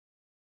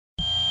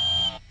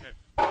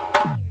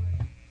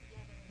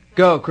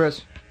Go,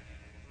 Chris.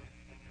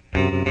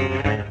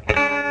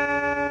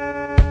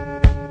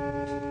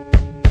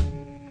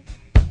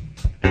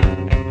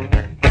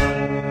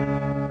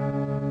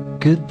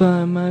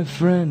 Goodbye, my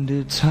friend,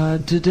 it's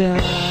hard to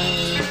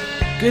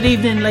die. Good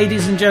evening,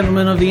 ladies and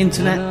gentlemen of the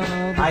internet.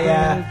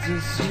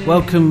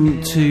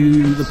 Welcome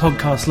to the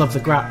podcast Love the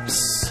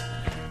Graps.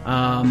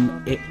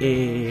 It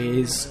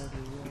is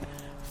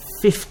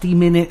 50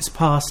 minutes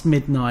past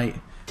midnight.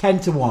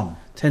 10 to 1.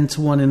 10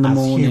 to 1 in the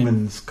morning. As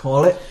humans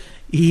call it.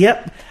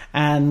 Yep.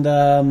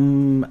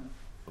 And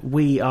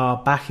we are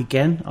back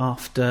again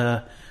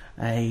after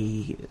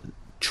a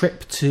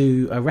trip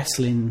to a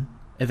wrestling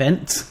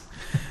event.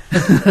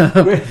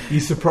 You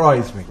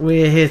surprised me.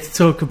 We're here to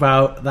talk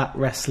about that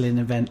wrestling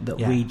event that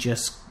Yeah. we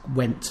just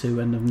went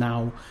to and have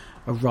now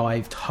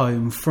arrived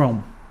home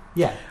from.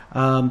 Yeah.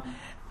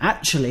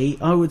 Actually,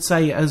 I would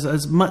say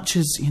as much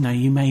as, you know,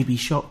 you may be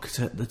shocked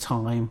at the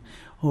time,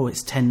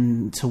 it's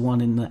 10 to 1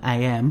 in the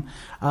AM,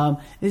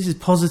 this is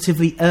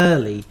positively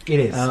early. It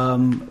is.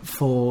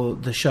 For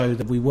the show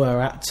that we were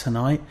at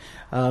tonight.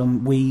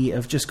 We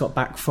have just got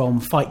back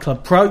from Fight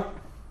Club Pro.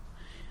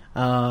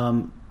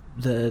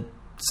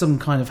 Some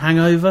kind of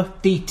hangover.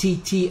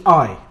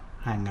 DTTI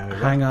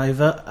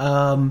hangover.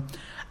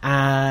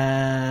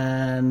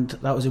 And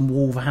that was in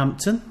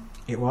Wolverhampton.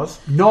 It was.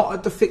 Not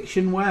at the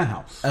Fiction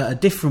Warehouse. At a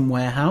different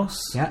warehouse.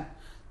 Yeah.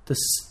 The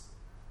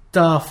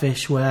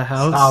Starfish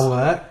Warehouse.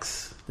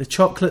 Starworks. The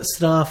Chocolate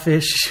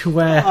Starfish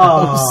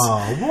Warehouse.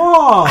 Oh,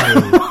 why?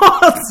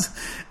 What?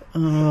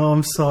 Oh,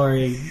 I'm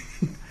sorry.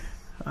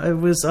 I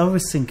was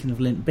thinking of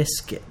Limp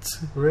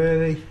Bizkit.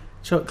 Really?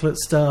 Chocolate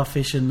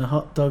Starfish and the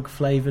hot dog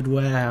flavoured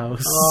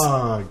warehouse.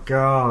 Oh,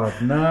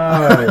 God,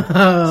 no.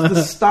 It's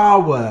the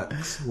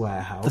Starworks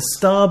Warehouse. The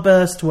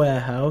Starburst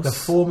Warehouse. The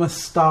former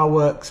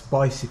Starworks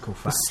Bicycle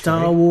Factory. The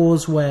Star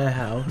Wars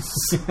Warehouse.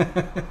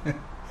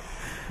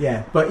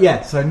 Yeah, but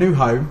yeah, so new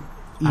home.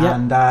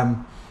 Yep.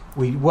 And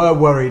we were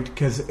worried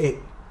because it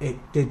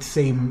did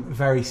seem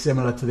very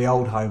similar to the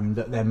old home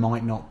that there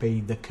might not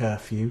be the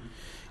curfew.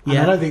 And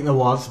Yeah. I don't think there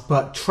was,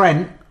 but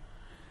Trent,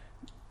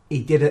 he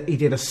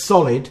did a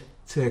solid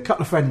to a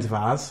couple of friends of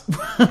ours.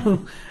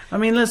 I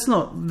mean, let's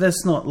not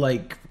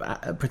like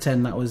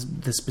pretend that was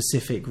the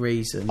specific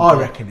reason. I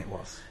reckon it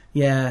was.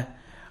 Yeah,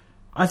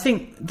 I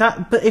think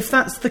that. But if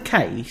that's the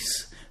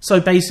case,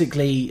 so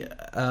basically,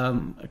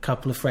 a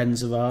couple of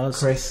friends of ours,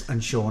 Chris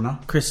and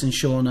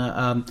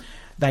Shauna,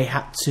 they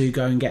had to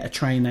go and get a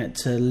train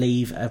to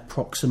leave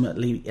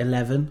approximately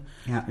 11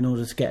 in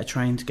order to get a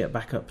train to get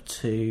back up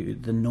to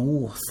the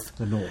north.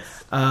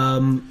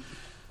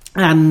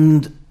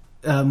 And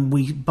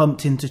we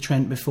bumped into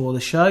Trent before the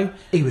show.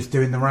 He was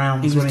doing the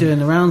rounds. He was doing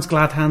the rounds,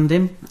 glad hand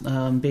him,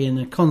 being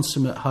a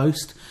consummate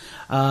host.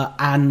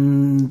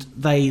 And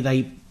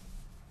they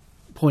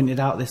pointed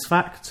out this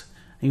fact.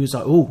 He was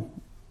like, oh,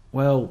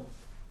 well,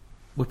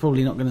 we're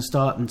probably not going to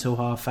start until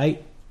 8:30,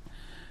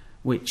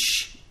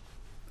 which,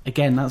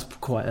 again, that's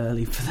quite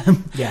early for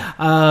them. Yeah.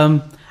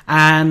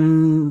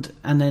 And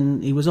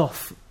then he was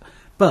off.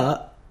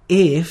 But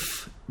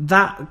if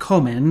that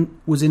comment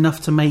was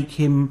enough to make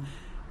him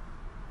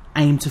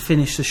aim to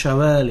finish the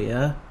show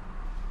earlier,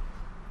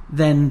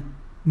 then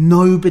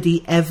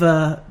nobody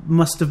ever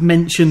must have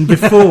mentioned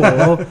before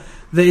that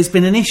it's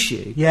been an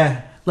issue.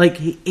 Yeah. Like,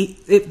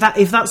 if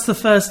that's the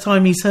first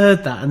time he's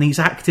heard that and he's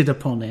acted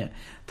upon it,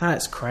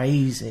 that's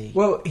crazy.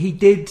 Well, he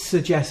did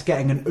suggest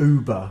getting an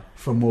Uber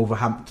from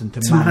Wolverhampton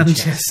to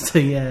Manchester,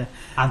 yeah.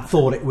 And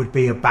thought it would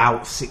be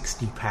about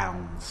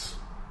 £60.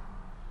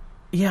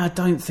 Yeah, I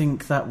don't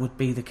think that would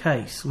be the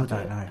case, would it? I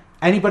don't know.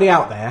 Anybody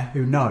out there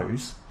who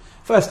knows...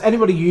 First,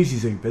 anybody who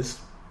uses Ubers,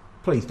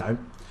 please don't.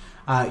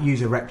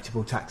 Use a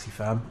reputable taxi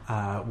firm,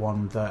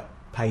 one that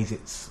pays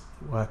its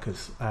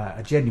workers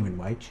a genuine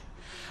wage.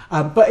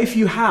 But if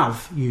you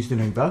have used an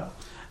Uber,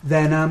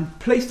 then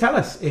please tell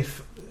us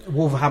if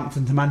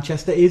Wolverhampton to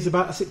Manchester is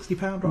about a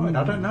 £60 ride.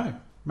 I don't know.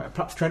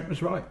 Perhaps Trent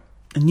was right.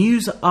 And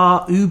use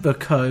our Uber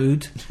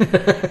code.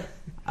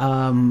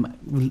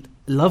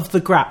 Love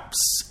the Graps.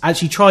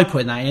 Actually, try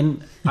putting that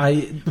in.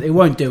 It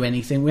won't do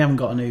anything. We haven't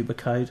got an Uber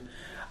code.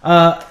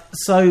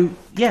 So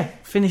yeah,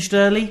 finished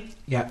early.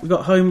 Yeah, we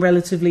got home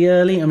relatively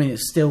early. I mean,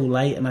 it's still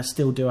late, and I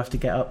still do have to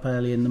get up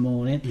early in the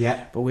morning.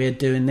 Yeah, but we're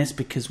doing this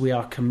because we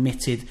are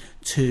committed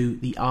to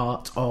the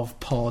art of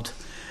pod.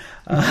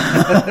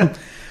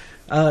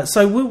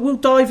 So we'll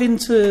dive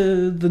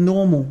into the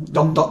normal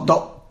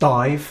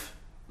dive.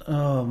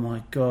 Oh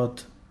my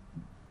god.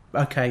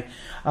 Okay,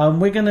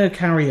 we're going to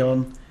carry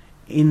on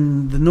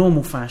in the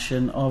normal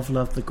fashion of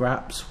Love the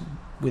Graps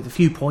with a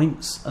few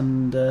points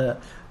and a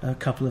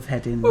couple of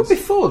head-ins. Well,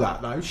 before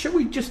that, though, shall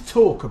we just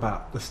talk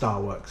about the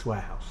Starworks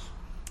Warehouse?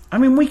 I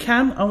mean, we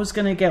can. I was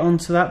going to get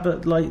onto that,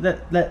 but like,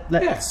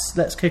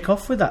 let's kick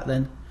off with that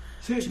then.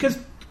 Because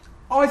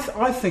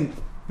I think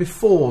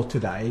before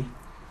today,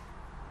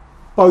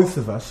 both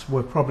of us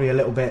were probably a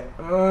little bit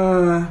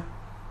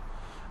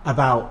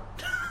about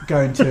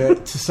going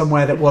to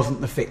somewhere that wasn't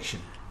the Fiction.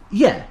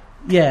 Yeah.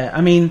 I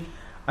mean,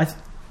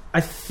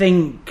 I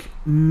think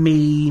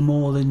me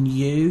more than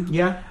you.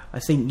 Yeah. I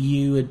think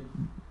you had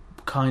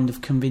kind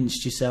of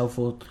convinced yourself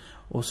or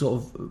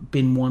sort of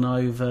been won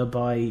over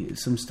by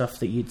some stuff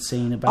that you'd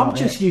seen about I'm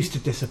just used to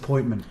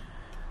disappointment,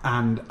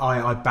 and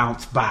I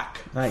bounce back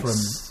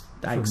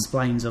That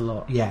explains a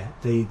lot. Yeah,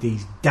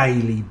 these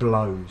daily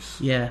blows.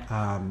 Yeah.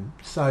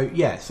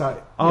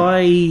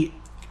 I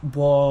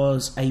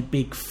was a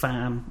big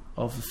fan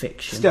of the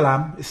fiction. Still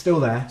am. It's still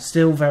there.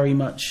 Still very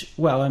much.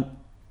 Well,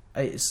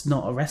 it's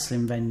not a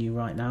wrestling venue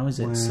right now, is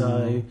it? Wow.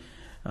 So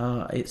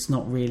it's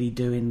not really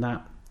doing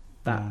that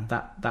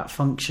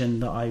function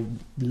that I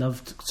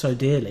loved so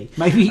dearly.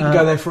 Maybe you can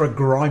go there for a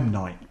grime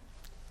night.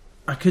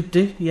 I could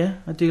do. Yeah,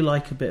 I do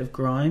like a bit of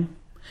grime,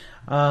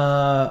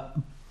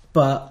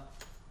 but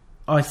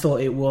I thought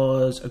it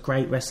was a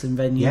great wrestling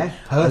venue. Yeah,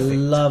 perfect. I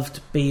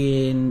loved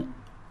being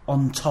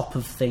on top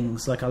of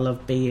things. Like, I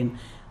loved being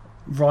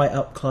right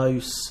up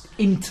close,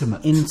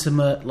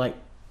 intimate. Like,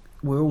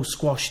 we're all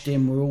squashed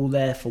in. We're all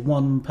there for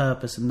one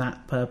purpose, and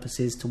that purpose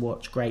is to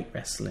watch great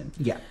wrestling.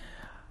 Yeah.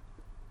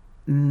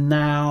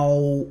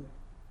 Now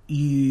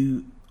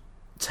you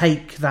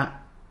take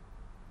that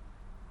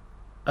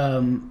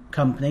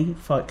company,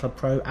 Fight Club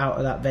Pro, out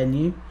of that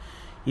venue.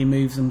 You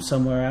move them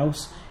somewhere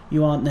else.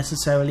 You aren't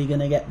necessarily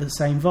going to get the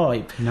same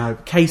vibe. No.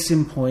 Case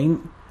in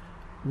point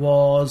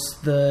was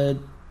the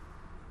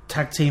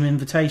Tag Team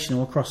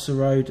Invitational across the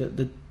road at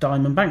the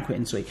Diamond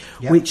Banqueting Suite,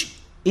 Yep. which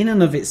in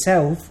and of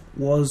itself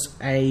was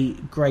a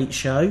great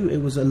show.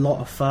 It was a lot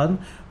of fun,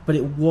 but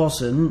it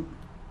wasn't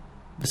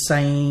the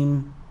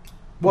same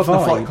Wasn't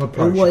vibe. a Fight Club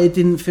Pro show. It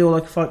didn't feel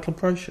like a Fight Club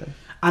Pro show.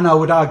 And I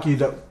would argue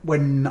that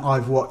when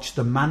I've watched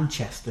the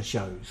Manchester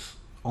shows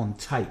on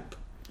tape,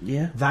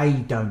 Yeah. they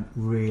don't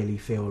really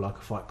feel like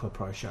a Fight Club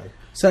Pro show.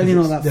 Certainly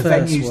not that the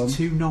first venue's one.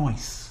 too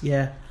nice.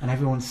 Yeah. And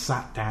everyone's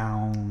sat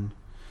down.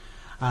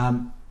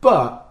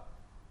 But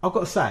I've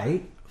got to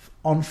say,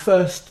 on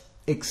first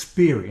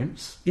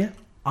experience, Yeah.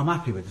 I'm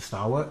happy with the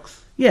Starworks.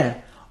 Yeah.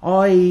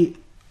 I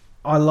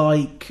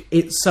like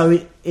it.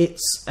 So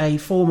it's a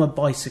former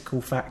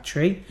bicycle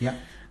factory. Yeah.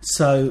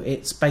 So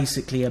it's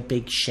basically a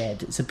big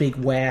shed. It's a big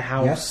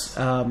warehouse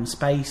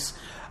space,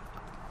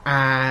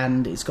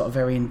 and it's got a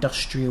very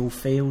industrial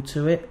feel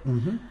to it.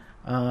 Mm-hmm.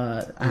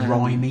 And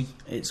Grimy.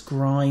 It's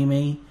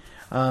grimy.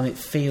 It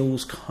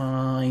feels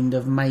kind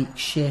of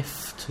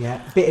makeshift.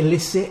 Yeah. A bit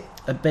illicit.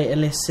 A bit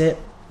illicit.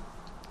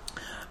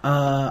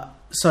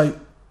 So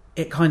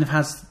it kind of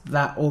has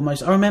that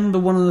almost. I remember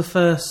one of the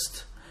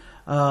first.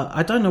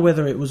 I don't know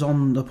whether it was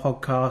on the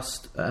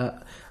podcast,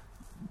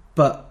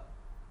 but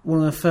one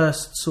of the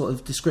first sort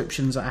of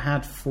descriptions that I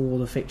had for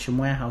the Fiction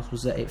Warehouse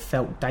was that it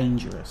felt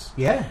dangerous.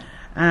 Yeah.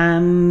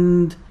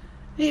 And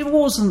it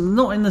wasn't,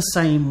 not in the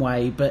same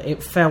way, but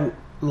it felt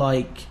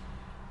like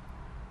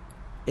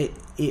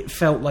it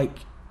felt like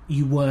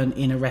you weren't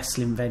in a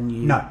wrestling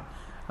venue. No.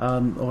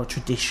 Or a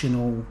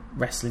traditional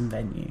wrestling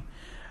venue.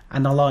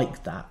 And I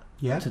liked that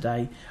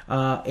today.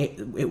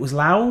 It was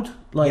loud,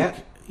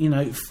 you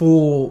know,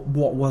 for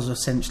what was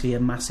essentially a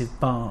massive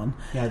barn.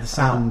 Yeah, the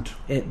sound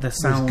the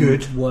sound was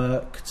good.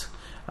 Worked.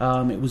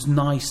 It was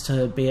nice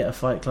to be at a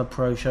Fight Club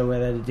Pro show where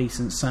they had a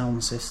decent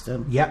sound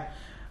system. Yep.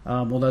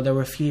 Although there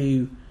were a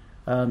few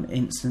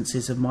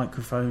instances of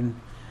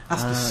microphone.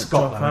 That's the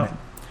Scott, though, isn't it?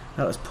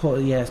 That was poor.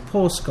 Yeah, it's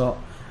poor Scott.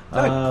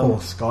 Poor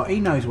Scott. He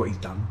knows what he's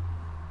done.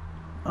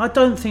 I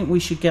don't think we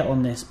should get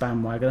on this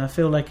bandwagon. I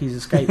feel like he's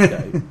a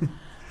scapegoat.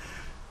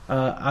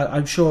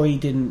 I'm sure he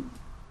didn't.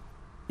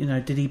 You know,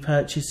 did he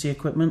purchase the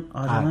equipment?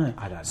 I don't know.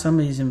 I don't know.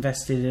 Somebody's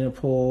invested in a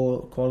poor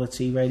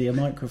quality radio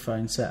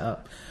microphone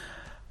setup,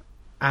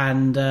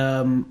 and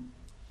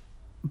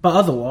but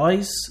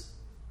otherwise,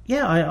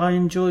 yeah, I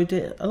enjoyed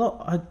it a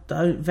lot.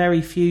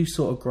 Very few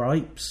sort of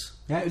gripes.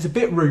 Yeah, it was a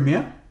bit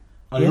roomier,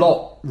 a Yeah.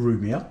 lot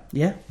roomier.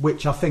 Yeah,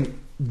 Which I think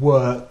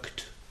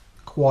worked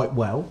quite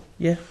well.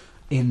 yeah,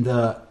 In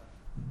that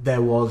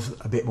there was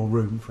a bit more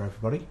room for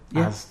everybody,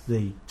 Yeah. as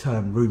the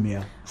term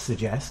roomier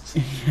suggests.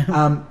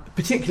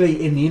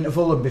 Particularly in the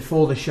interval and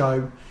before the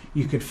show,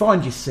 you could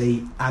find your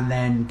seat and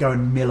then go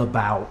and mill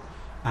about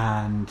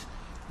and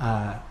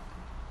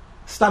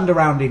stand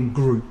around in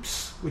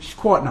groups, which is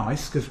quite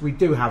nice because we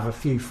do have a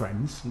few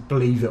friends,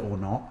 believe it or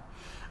not.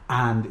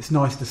 And it's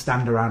nice to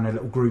stand around a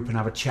little group and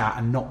have a chat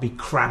and not be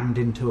crammed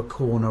into a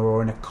corner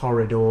or in a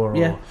corridor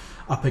or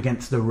up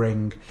against the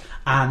ring.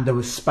 And there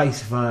was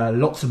space for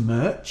lots of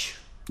merch,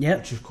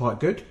 which was quite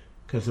good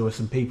because there were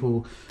some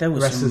people,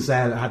 wrestlers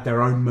there that had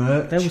their own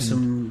merch. There were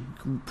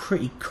some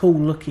pretty cool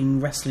looking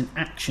wrestling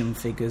action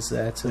figures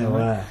there tonight. There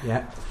were,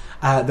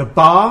 yeah. The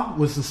bar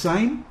was the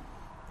same.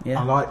 Yeah.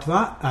 I liked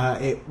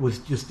that. It was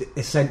just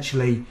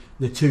essentially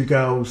the two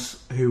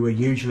girls who were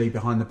usually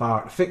behind the bar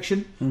at the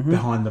Fiction,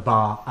 behind the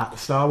bar at the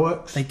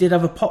Starworks. They did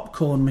have a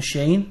popcorn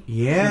machine, which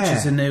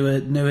is a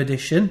new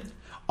addition.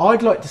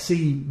 I'd like to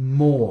see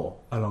more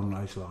along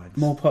those lines.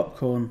 More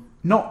popcorn.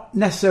 Not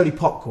necessarily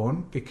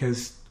popcorn,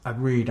 because I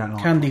really don't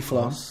like Candy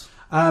popcorn. floss.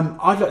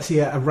 I'd like to see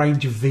a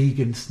range of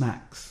vegan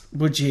snacks.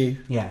 Would you?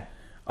 Yeah.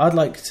 I'd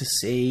like to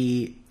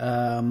see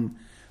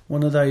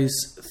one of those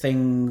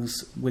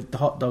things with the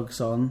hot dogs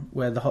on,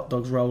 where the hot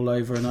dogs roll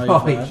over and over,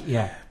 Oh,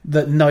 yeah.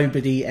 that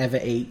nobody ever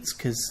eats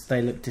because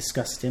they look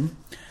disgusting.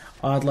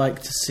 I'd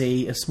like to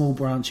see a small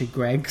branch of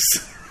Greggs.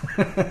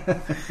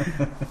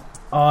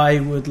 I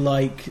would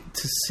like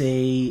to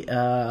see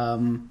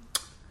an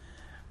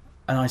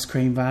ice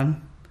cream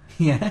van.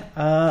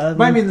 Yeah.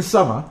 Maybe in the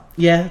summer.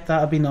 Yeah, that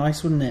would be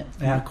nice, wouldn't it?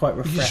 Yeah. Quite You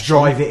refreshing. just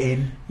drive it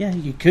in. Yeah,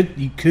 you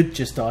could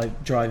just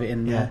drive it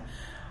in there.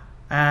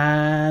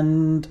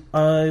 And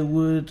I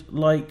would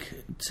like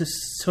to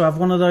have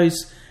one of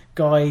those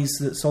guys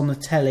that's on the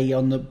telly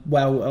on the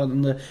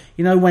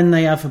when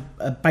they have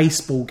a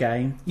baseball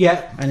game,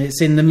 and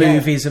it's in the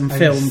movies and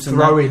films,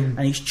 and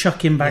he's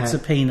chucking bags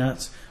of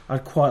peanuts.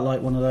 I'd quite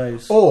like one of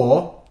those.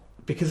 Or,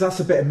 because that's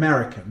a bit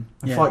American,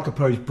 and Fight Club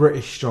Pro is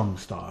British strong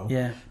style,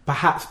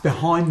 perhaps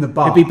behind the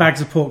bar... It'd be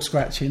bags of pork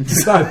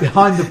scratchings. No,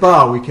 behind the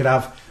bar we could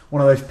have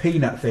one of those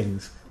peanut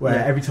things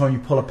where every time you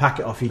pull a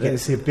packet off you get to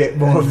see a bit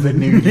more of the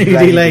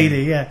nudie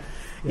lady.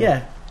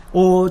 Yeah.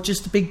 Or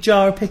just a big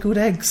jar of pickled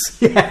eggs.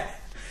 Yeah.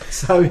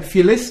 So if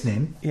you're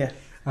listening, Yeah.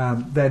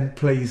 then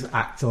please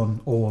act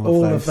on all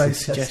of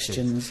those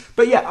suggestions.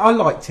 But yeah, I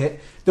liked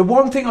it. The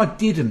one thing I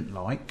didn't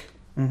like,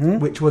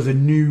 which was a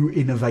new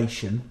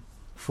innovation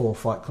for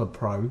Fight Club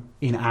Pro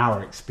in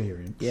our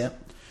experience,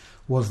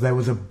 was there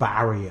was a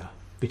barrier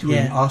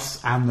between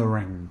us and the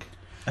ring.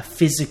 A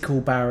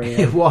physical barrier.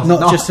 It was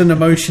not just an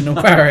emotional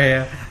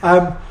barrier.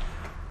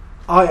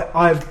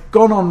 I've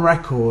gone on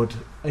record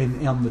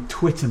on the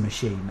Twitter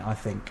machine, I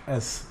think,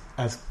 as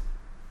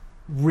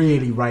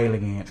really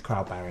railing against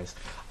crowd barriers.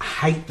 I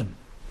hate them.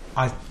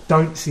 I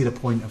don't see the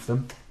point of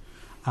them.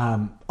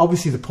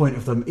 Obviously, the point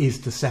of them is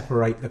to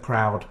separate the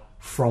crowd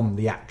from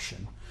the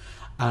action,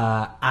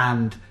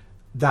 and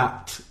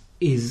that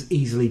is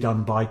easily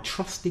done by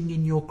trusting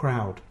in your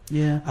crowd.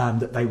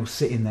 That they will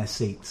sit in their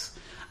seats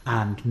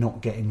and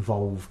not get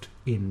involved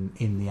in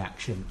the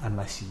action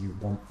unless you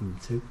want them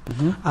to.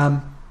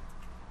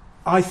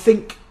 I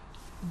think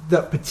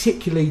that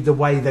particularly the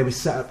way they were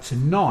set up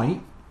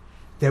tonight,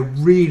 there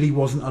really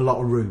wasn't a lot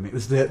of room. It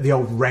was the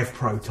old Rev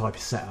Pro type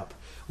of setup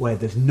where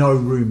there's no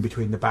room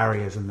between the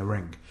barriers and the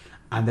ring,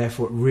 and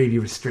therefore it really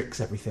restricts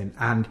everything.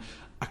 And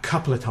a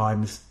couple of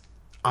times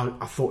I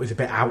thought it was a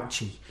bit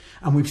ouchy.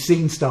 And we've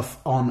seen stuff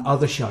on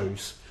other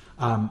shows,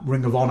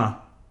 Ring of Honor,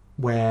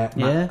 where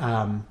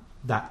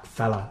that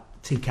fella,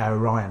 TK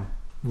Orion,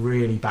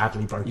 really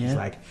badly broke his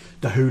leg.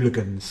 The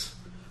Hooligans,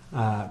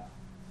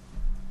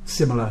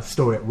 similar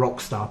story at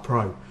Rockstar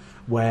Pro,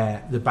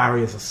 where the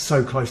barriers are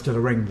so close to the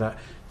ring that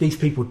these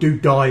people do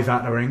dive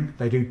out the ring.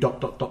 They do ...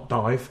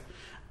 dive,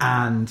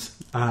 and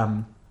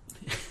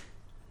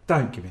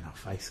don't give me that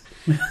face.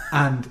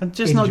 And I'm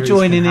just not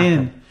joining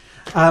in.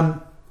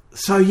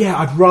 So yeah,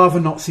 I'd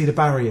rather not see the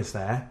barriers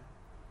there.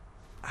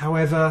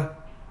 However,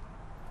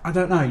 I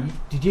don't know.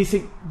 Did you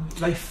think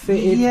they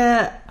fitted?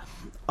 Yeah,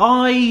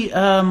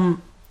 I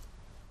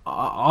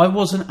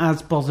wasn't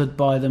as bothered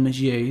by them as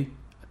you.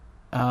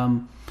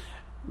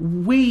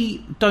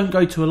 We don't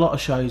go to a lot of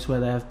shows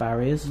where they have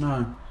barriers.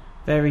 No,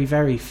 very,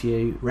 very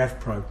few. Rev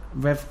Pro,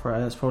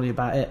 that's probably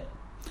about it.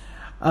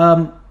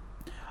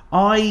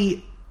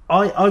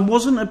 I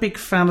wasn't a big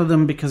fan of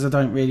them because I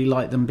don't really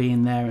like them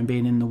being there and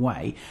being in the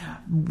way.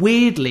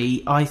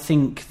 Weirdly, I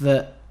think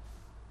that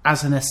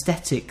as an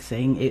aesthetic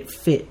thing, it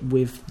fit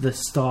with the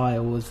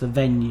style of the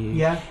venue.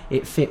 Yeah.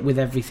 It fit with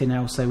everything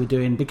else they were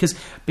doing because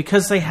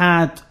they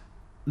had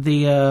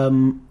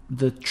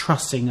the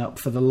trussing up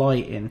for the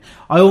lighting.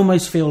 I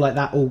almost feel like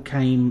that all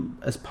came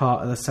as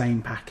part of the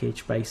same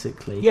package,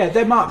 basically. Yeah,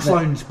 they're Mark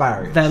Sloan's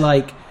barriers. They're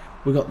like,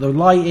 we've got the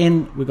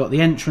lighting, we've got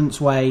the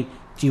entranceway.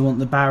 Do you want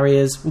the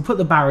barriers? We'll put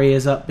the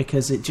barriers up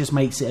because it just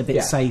makes it a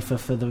bit safer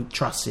for the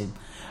trussing.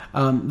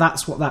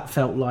 That's what that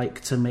felt like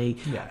to me.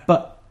 Yeah.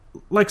 But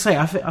like I say,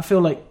 I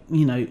feel like,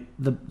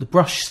 the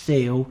brushed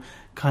steel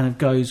kind of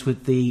goes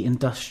with the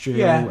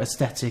industrial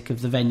aesthetic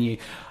of the venue.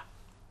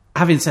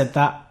 Having said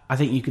that, I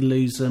think you could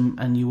lose them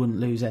and you wouldn't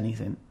lose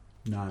anything.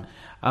 No.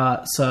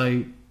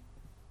 So,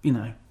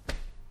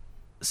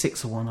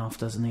 6 of one, half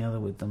dozen the other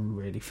with them,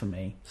 really, for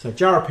me. So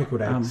jar of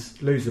pickled eggs,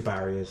 lose the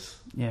barriers.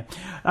 Yeah.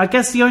 I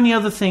guess the only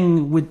other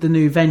thing with the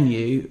new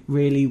venue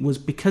really was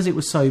because it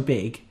was so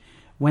big,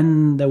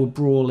 when they were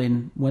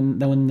brawling,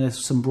 when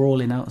there's some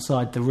brawling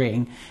outside the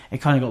ring,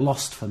 it kind of got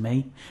lost for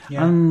me.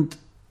 Yeah. And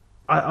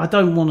I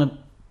don't want to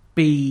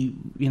be,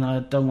 I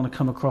don't want to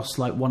come across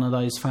like one of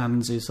those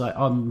fans who's like,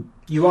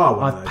 you are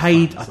one of those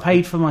fans. I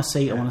paid for my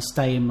seat, I want to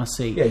stay in my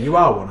seat. Yeah, you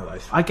are one of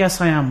those fans. I guess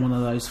I am one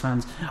of those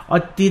fans.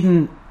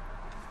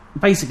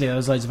 Basically, there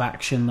was loads of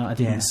action that I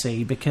didn't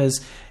see because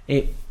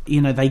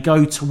they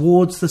go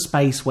towards the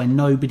space where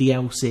nobody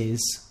else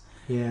is.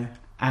 Yeah.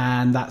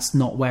 And that's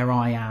not where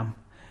I am.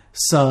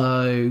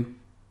 So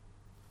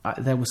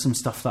there was some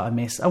stuff that I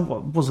missed. I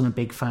wasn't a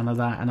big fan of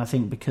that, and I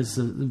think because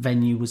the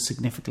venue was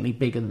significantly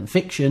bigger than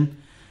Fiction,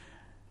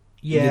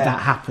 that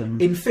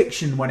happened. In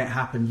Fiction, when it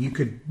happened, you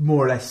could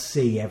more or less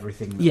see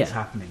everything that was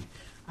happening.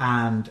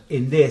 And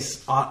in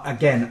this, I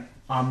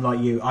I'm like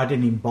you. I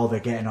didn't even bother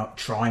getting up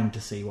trying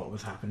to see what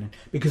was happening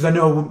because I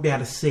know I wouldn't be able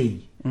to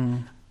see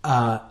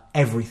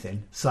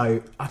everything.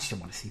 So I just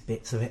didn't want to see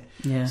bits of it.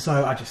 Yeah.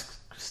 So I just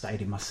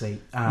stayed in my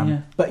seat.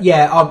 Yeah. But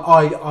yeah,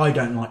 I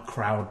don't like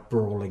crowd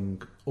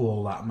brawling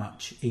all that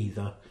much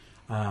either.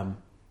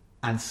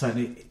 And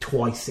certainly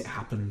twice it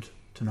happened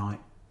tonight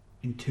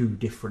in 2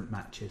 different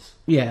matches.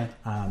 Yeah.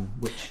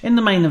 Which in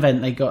the main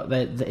event, they got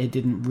that it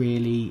didn't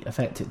really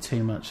affect it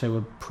too much. They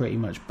were pretty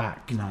much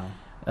back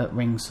at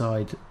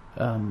ringside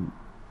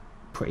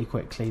pretty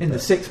quickly. In the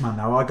 6-man,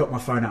 though, I got my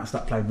phone out and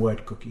started playing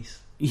word cookies.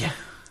 Yeah.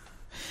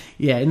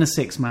 Yeah, in the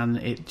 6-man,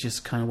 it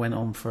just kind of went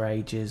on for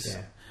ages.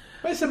 Yeah.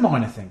 But it's a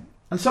minor thing.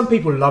 And some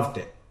people loved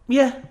it.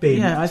 Yeah.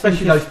 I especially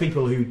think those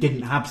people who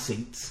didn't have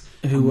seats.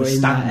 Who were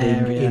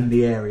standing in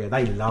the area.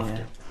 They loved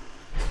it.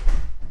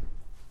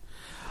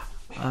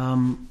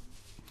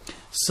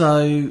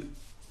 So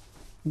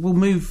we'll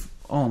move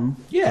on.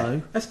 Yeah.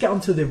 Though. Let's get on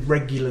to the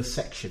regular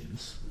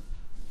sections.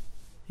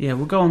 Yeah,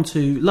 we'll go on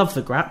to Love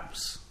the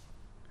Graps.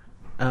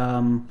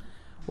 Or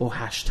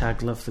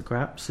hashtag Love the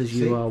Graps, as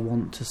you are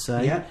wont to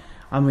say. Yeah.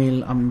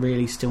 I'm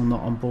really still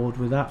not on board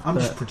with that. I'm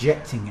just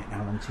projecting it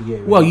now onto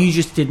you. Well, you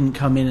just didn't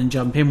come in and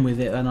jump in with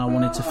it, and I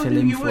wanted to fill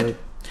in for it.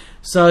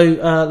 So,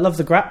 Love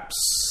the Graps,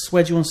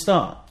 where do you want to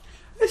start?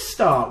 Let's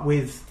start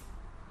with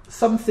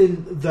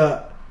something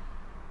that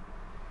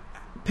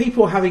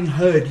people, having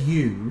heard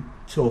you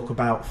talk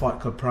about Fight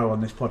Club Pro on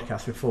this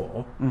podcast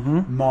before,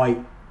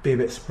 might be a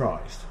bit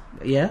surprised.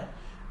 Yeah?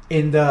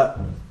 In that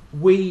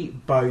we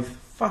both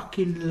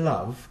fucking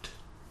loved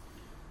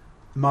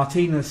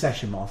Martina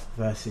Sessionmoth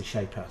versus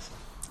Shay Purser.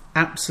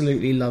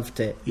 Absolutely loved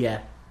it,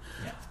 yeah.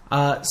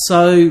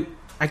 So,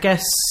 I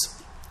guess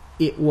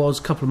it was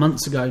a couple of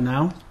months ago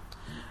now.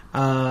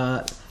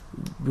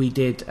 We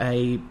did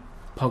a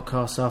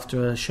podcast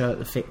after a show at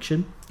the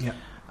Fiction,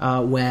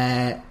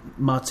 where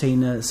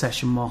Martina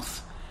Sessionmoth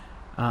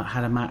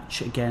had a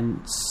match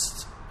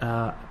against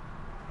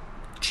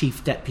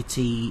Chief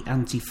Deputy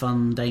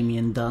Anti-Fun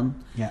Damien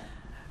Dunn. Yeah.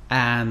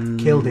 And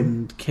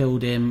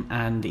killed him,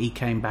 and he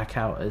came back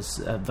out as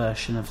a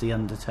version of the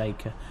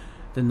Undertaker,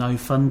 the No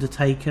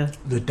Fundertaker,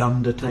 the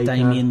Dundertaker, the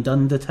Damien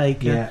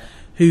Dundertaker. Yeah.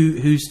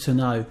 Who's to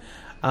know?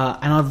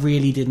 And I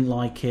really didn't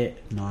like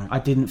it. No, I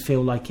didn't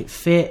feel like it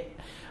fit.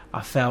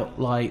 I felt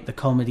like the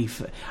comedy.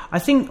 I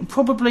think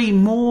probably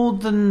more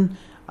than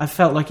I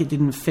felt like it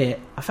didn't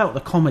fit. I felt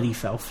the comedy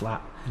fell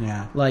flat.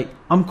 Yeah. Like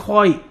I'm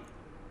quite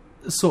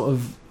sort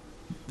of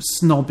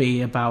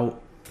snobby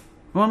about.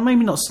 Well,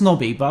 maybe not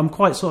snobby, but I'm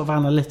quite sort of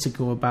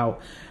analytical about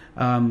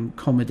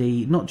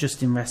comedy, not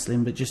just in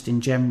wrestling, but just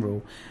in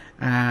general.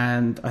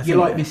 And I you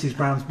like Mrs.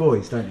 Brown's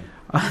Boys, don't you?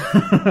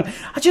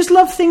 I just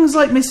love things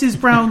like Mrs.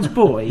 Brown's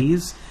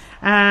Boys,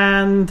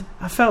 and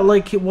I felt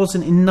like it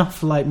wasn't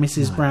enough like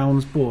Mrs.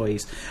 Brown's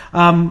Boys.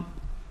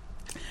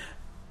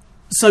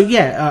 So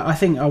yeah, I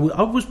think I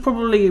was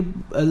probably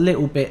a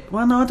little bit.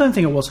 Well, no, I don't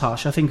think I was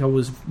harsh. I think I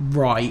was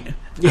right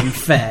and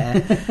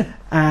fair,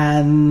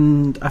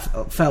 and I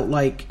felt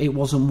like it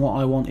wasn't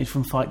what I wanted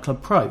from Fight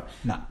Club Pro.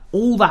 No.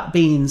 All that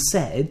being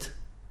said,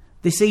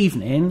 this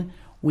evening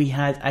we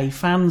had a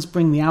fans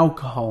bring the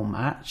alcohol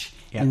match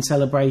in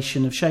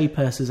celebration of Shay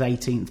Purser's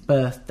 18th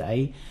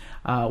birthday,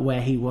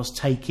 where he was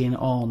taking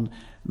on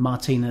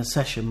Martina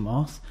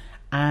Sessionmoth,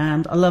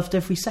 and I loved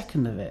every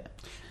second of it.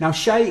 Now,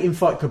 Shay in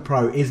Fight Club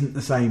Pro isn't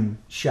the same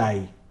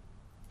Shay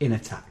in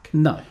Attack.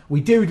 No.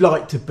 We do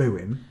like to boo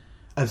him,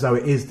 as though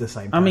it is the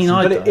same person. I mean,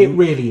 but it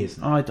really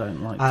isn't. I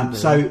don't like to boo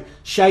So, him.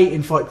 Shay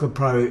in Fight Club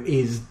Pro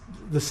is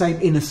the same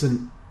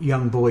innocent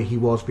young boy he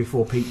was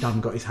before Pete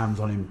Dunne got his hands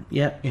on him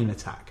in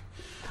Attack.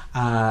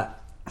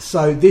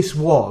 So, this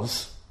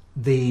was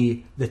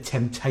the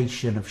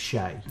temptation of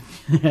Shay,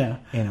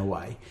 in a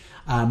way.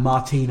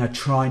 Martina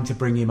trying to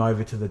bring him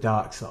over to the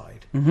dark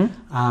side.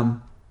 Mm-hmm.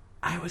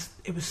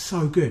 It was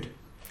so good.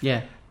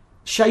 Yeah.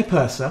 Shay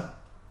Purser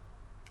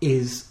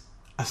is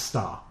a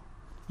star.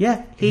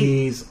 Yeah.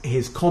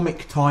 His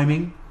comic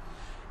timing,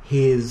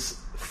 his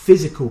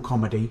physical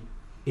comedy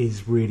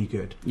is really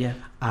good. Yeah.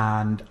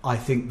 And I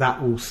think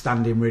that will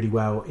stand him really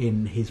well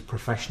in his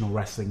professional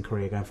wrestling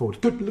career going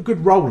forward.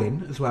 Good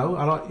rolling as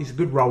well. He's a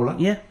good roller.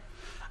 Yeah.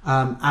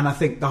 And I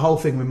think the whole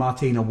thing with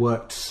Martina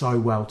worked so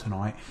well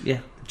tonight.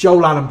 Yeah.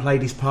 Joel Allen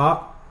played his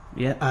part.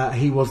 Yeah.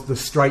 He was the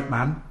straight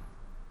man,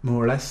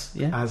 more or less,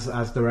 yeah.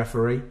 as the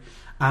referee.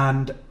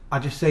 And I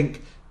just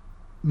think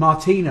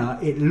Martina,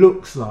 it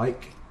looks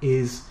like,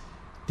 is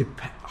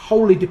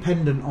wholly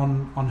dependent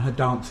on her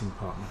dancing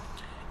partner.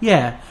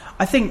 Yeah.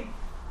 I think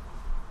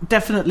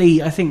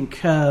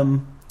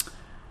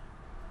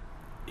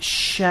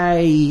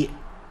Shay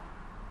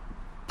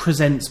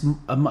presents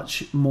a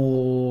much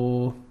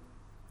more...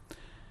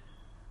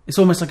 It's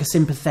almost like a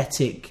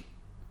sympathetic...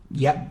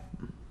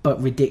 but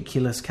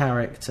ridiculous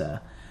character.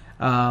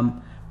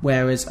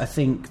 Whereas I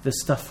think the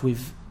stuff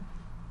with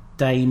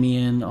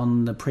Damien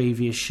on the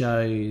previous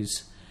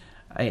shows,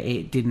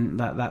 it didn't.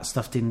 That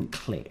stuff didn't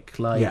click.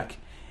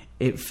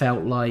 It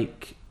felt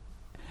like,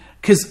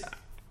 because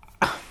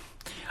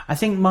I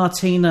think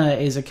Martina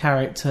is a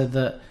character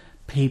that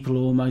people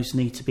almost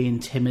need to be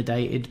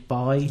intimidated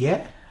by.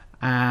 Yeah.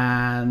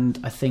 And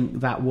I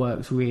think that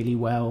works really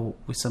well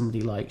with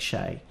somebody like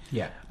Shay.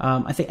 Yeah.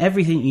 I think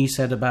everything you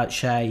said about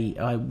Shay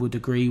I would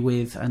agree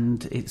with,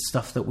 and it's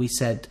stuff that we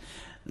said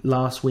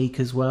last week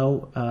as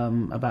well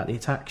about the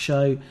Attack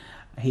show.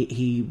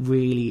 He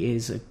really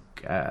is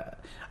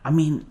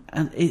and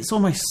it's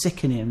almost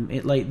sickening.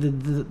 It like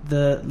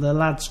the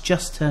lad's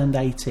just turned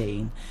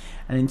 18,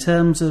 and in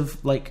terms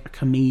of like a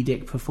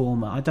comedic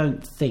performer, I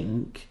don't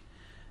think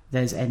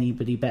there's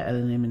anybody better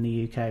than him in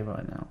the UK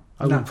right now.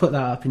 I would put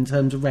that up in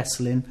terms of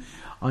wrestling.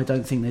 I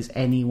don't think there's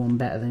anyone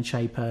better than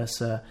Shay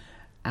Purser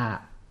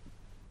at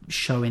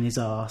showing his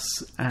ass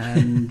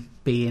and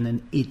being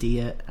an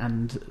idiot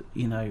and,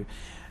 you know,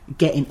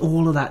 getting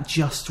all of that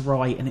just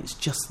right, and it's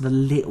just the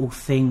little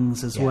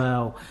things as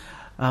well.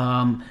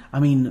 I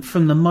mean,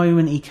 from the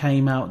moment he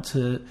came out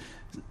to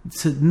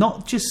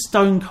not just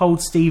Stone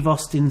Cold Steve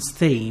Austin's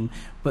theme,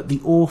 but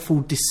the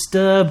awful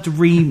Disturbed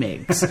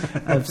remix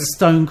of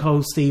Stone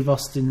Cold Steve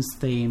Austin's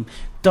theme,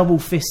 double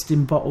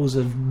fisting bottles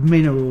of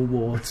mineral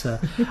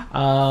water,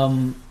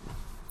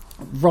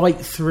 right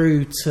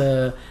through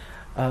to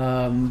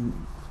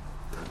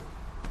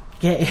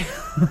getting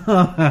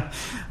I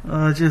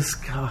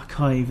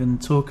can't even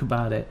talk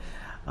about it.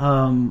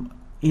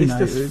 It's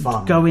just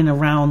fun. Going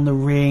around the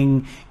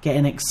ring,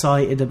 getting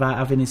excited about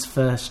having his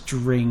first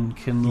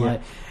drink, and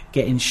like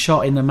getting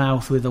shot in the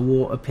mouth with a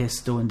water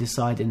pistol and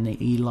deciding that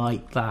he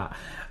liked that,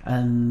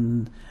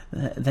 and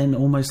then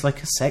almost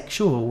like a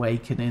sexual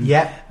awakening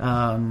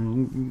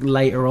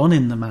later on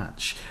in the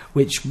match,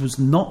 which was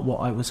not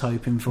what I was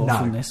hoping for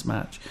from this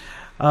match.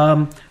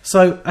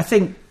 So I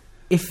think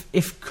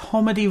if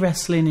comedy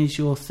wrestling is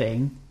your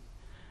thing,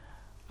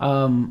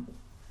 don't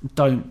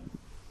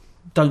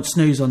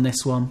snooze on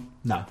this one.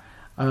 No.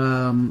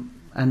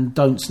 And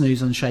don't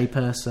snooze on Shay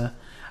Purser.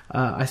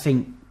 I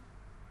think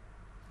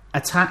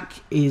Attack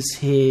is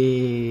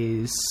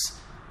his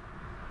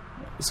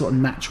sort of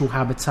natural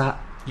habitat.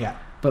 Yeah.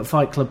 But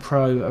Fight Club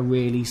Pro are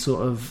really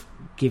sort of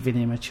giving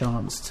him a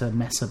chance to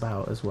mess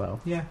about as well.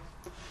 Yeah.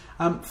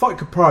 Fight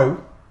Club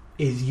Pro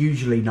is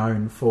usually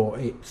known for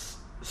its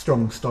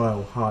strong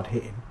style, hard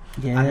hitting.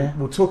 Yeah. And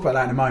we'll talk about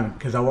that in a moment,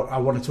 because I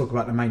want to talk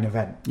about the main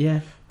event.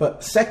 Yeah.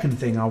 But second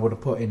thing I would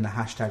have put in the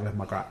hashtag Love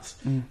My Grats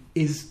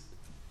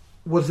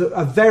was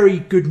a very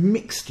good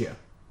mixture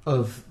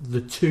of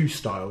the two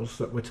styles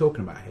that we're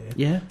talking about here.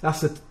 Yeah.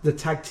 That's the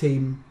tag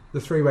team,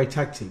 the three-way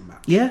tag team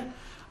match. Yeah.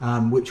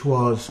 Which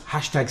was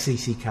hashtag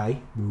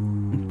CCK.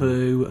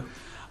 Boo.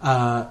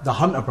 The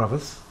Hunter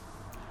Brothers.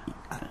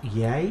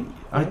 Yay.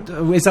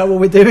 Is that what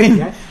we're doing?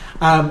 Yeah.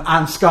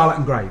 And Scarlett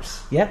and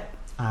Graves. Yeah.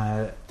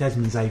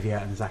 Desmond Xavier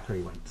and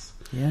Zachary Wentz.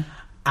 Yeah.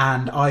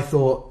 And I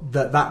thought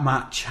that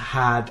match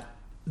had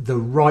the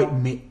right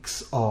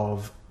mix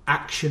of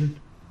action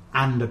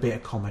and a bit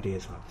of comedy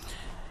as well.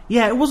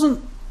 Yeah, it was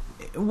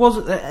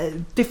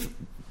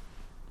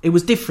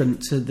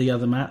different to the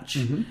other match,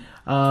 in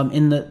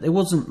that it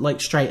wasn't like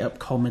straight up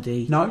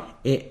comedy. No,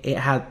 it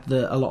had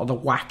a lot of the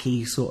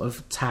wacky sort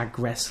of tag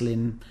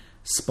wrestling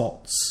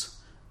spots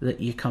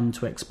that you come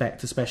to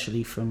expect,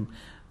 especially from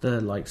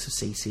the likes of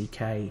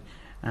CCK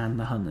and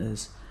the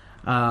Hunters.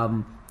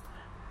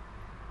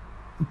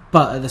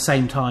 But at the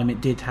same time, it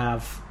did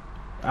have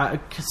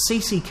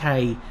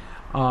CCK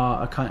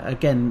are a kind of,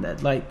 again,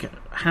 like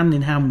hand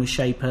in hand with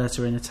Shay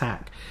Purser in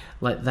Attack.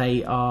 Like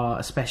they are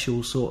a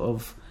special sort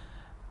of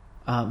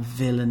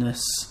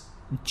villainous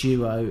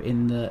duo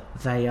in that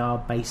they are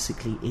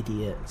basically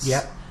idiots.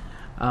 Yep.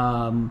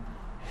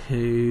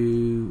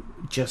 Who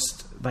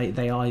just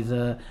they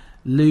either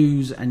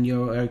lose and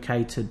you're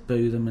okay to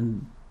boo them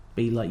and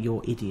be like,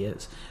 you're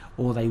idiots,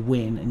 or they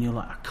win and you're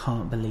like, I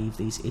can't believe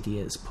these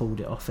idiots pulled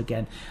it off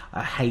again.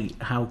 I hate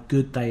how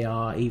good they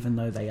are, even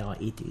though they are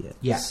idiots.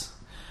 Yes.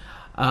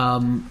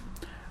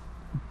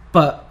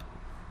 But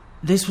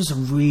this was a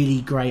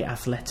really great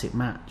athletic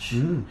match.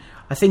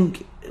 I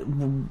think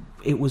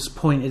it was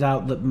pointed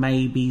out that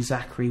maybe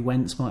Zachary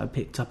Wentz might have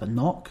picked up a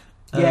knock.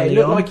 Yeah, it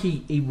looked like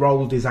he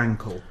rolled his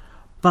ankle.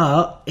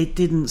 But it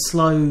didn't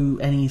slow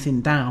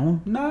anything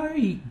down. No,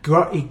 he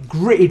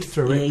gritted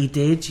through it. He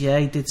did, yeah.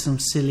 He did some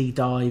silly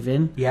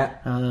diving.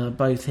 Yeah.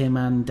 Both him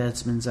and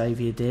Desmond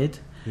Xavier did.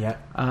 Yeah.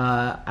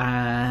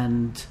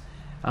 And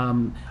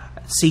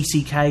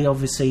CCK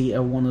obviously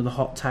are one of the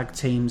hot tag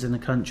teams in the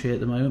country at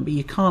the moment, but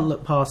you can't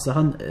look past the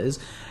Hunters.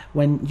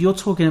 When you're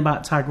talking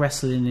about tag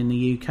wrestling in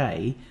the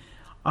UK,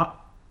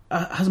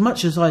 as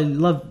much as I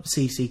love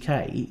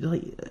CCK,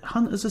 like,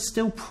 Hunters are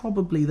still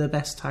probably the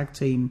best tag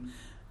team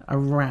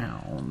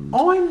around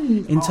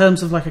in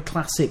terms of like a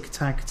classic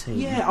tag team.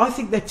 Yeah, I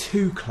think they're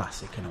too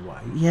classic in a way.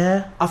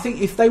 Yeah, I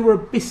think if they were a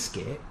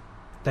biscuit,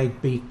 they'd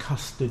be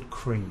custard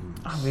creams.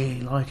 I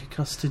really like a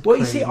custard cream. Well,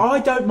 you see, I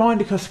don't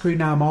mind a custard cream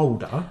now I'm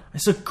older.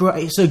 It's a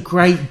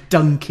great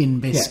Dunkin'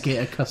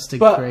 biscuit, a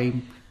custard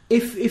cream.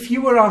 If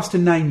you were asked to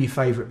name your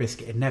favourite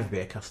biscuit, it'd never be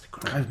a custard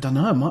cream. I don't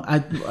know.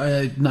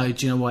 No,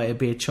 do you know what? It'd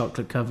be a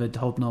chocolate-covered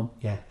hobnob.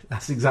 Yeah,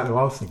 that's exactly what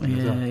I was thinking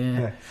as well.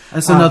 Yeah.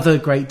 That's another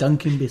great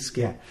Dunkin'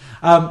 biscuit.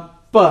 Yeah.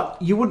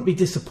 But you wouldn't be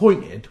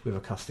disappointed with a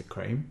custard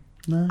cream.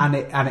 No. And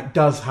it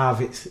does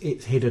have its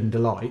hidden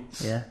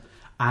delights. Yeah.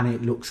 And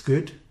it looks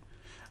good.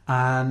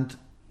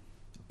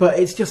 But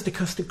it's just a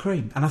custard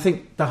cream. And I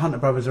think the Hunter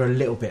brothers are a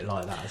little bit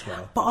like that as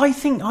well. But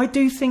I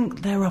do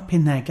think they're up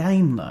in their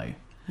game, though.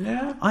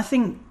 Yeah. I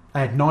think They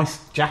had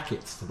nice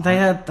jackets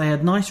tonight. they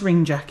had nice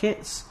ring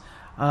jackets.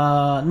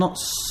 Not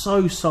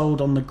so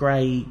sold on the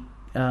grey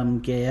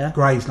gear.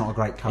 Grey's not a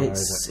great colour,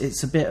 is it?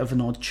 It's a bit of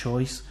an odd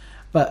choice,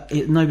 but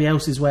nobody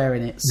else is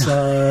wearing it,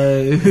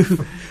 so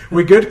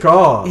We're good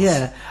cars.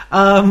 yeah.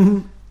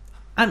 But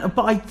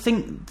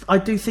I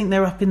do think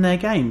they're up in their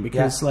game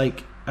because, they're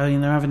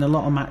having a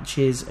lot of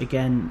matches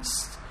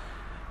against,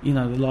 the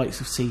likes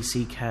of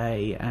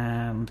CCK,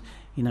 and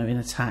in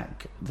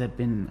Attack they've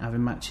been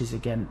having matches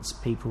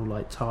against people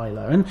like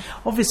Tyler, and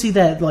obviously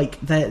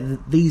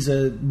these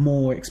are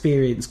more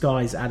experienced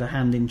guys that had a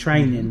hand in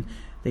training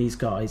these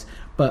guys.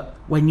 But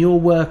when you're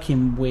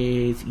working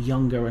with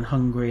younger and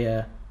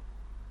hungrier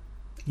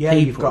people,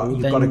 you've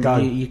got to go.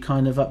 You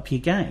kind of up your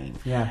game.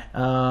 Yeah.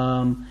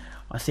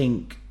 I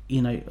think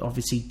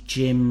obviously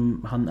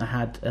Jim Hunter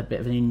had a bit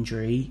of an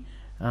injury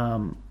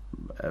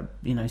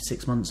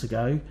 6 months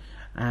ago,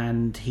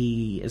 and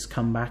he has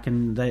come back,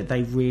 and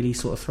they've really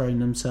sort of thrown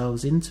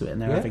themselves into it,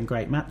 and they're having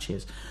great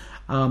matches.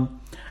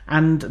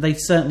 And they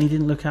certainly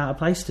didn't look out of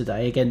place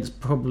today against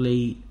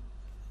probably,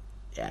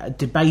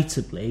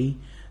 debatably,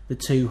 the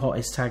two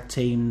hottest tag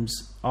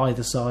teams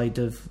either side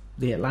of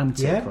the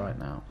Atlantic right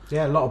now.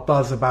 Yeah, a lot of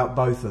buzz about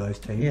both of those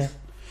teams. Yeah.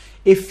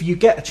 If you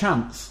get a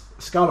chance,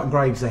 Scarlett and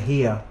Graves are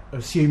here,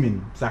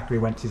 assuming Zachary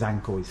Wentz's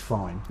ankle is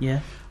fine.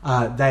 Yeah.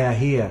 They are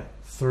here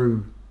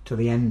through to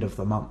the end of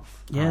the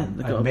month. Yeah,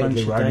 they've got a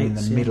admittedly, bunch we're of only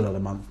dates, in the middle of the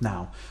month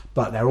now,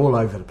 but they're all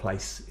over the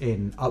place,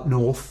 up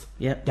north,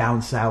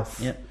 down south,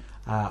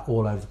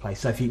 all over the place.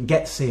 So if you can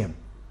get to see them,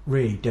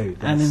 really do.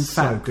 They're and in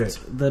so fact, good.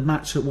 the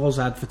match that was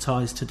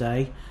advertised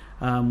today,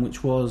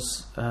 which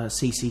was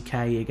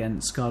CCK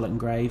against Scarlett and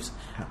Graves,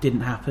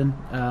 didn't happen.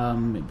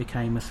 It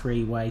became a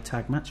 3-way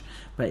tag match,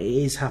 but it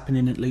is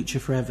happening at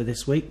Lucha Forever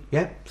this week.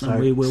 Yeah, so and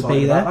we will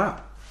excited be there.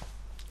 about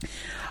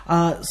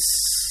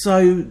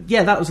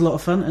That was a lot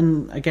of fun.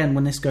 And again,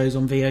 when this goes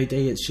on VOD,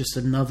 it's just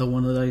another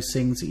one of those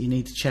things that you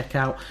need to check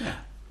out. Yeah.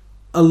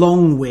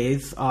 Along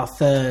with our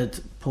third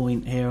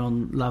point here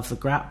on Love the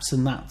Graps,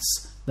 and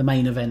that's the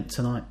main event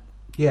tonight.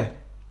 Yeah.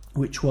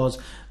 Which was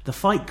the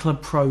Fight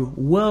Club Pro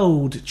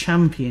World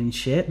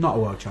Championship. Not a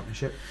World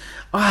Championship.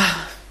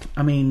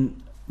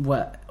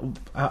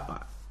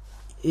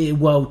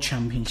 World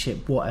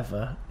Championship,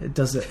 whatever. It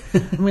does it.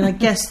 I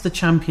guess the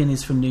champion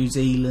is from New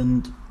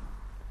Zealand.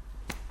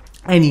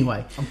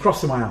 Anyway. I'm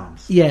crossing my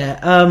arms. Yeah.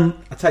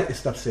 I take this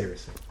stuff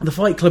seriously. The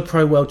Fight Club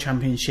Pro World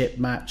Championship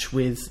match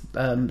with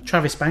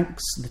Travis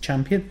Banks, the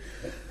champion,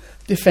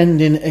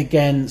 defending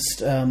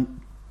against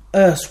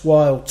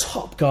erstwhile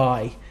top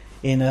guy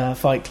in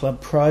Fight Club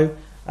Pro,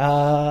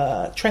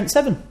 Trent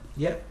Seven.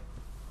 Yep.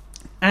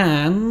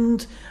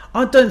 And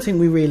I don't think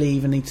we really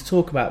even need to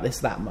talk about this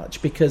that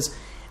much, because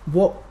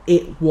what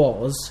it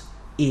was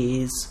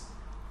is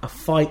a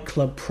Fight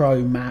Club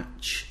Pro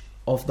match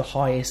of the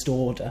highest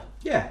order.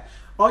 Yeah.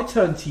 I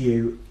turned to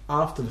you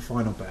after the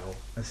final bell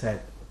and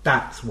said,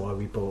 that's why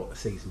we bought a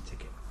season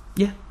ticket.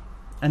 Yeah.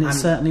 And it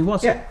certainly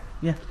was. Yeah.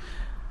 Yeah.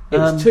 It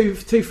was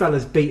two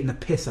fellas beating the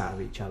piss out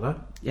of each other.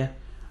 Yeah.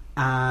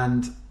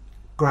 And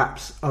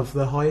graps of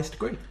the highest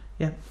degree.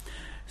 Yeah.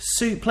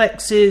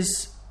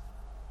 Suplexes,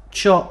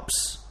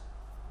 chops,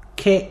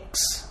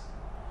 kicks,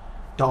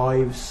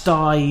 dives,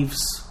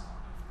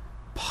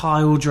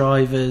 pile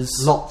drivers,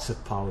 lots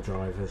of pile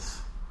drivers,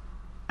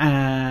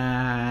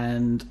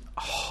 and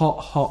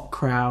hot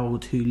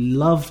crowd who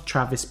love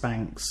Travis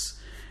Banks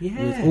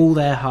with all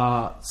their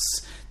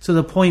hearts, to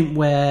the point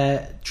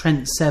where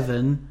Trent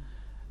Seven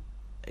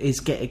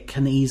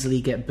can easily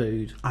get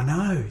booed. I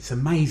know, it's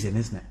amazing,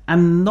 isn't it?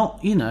 And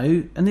not,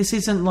 and this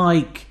isn't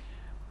like,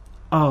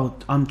 oh,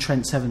 I'm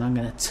Trent Seven, I'm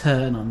going to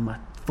turn on my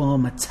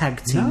former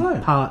tag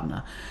team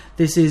partner.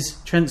 This is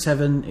Trent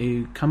Seven,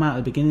 who come out at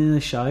the beginning of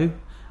the show,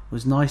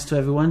 was nice to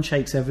everyone,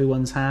 shakes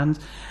everyone's hand.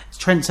 It's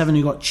Trent Seven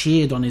who got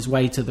cheered on his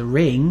way to the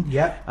ring,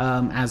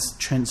 as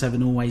Trent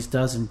Seven always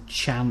does, and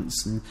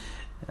chants, and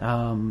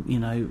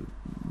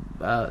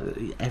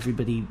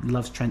everybody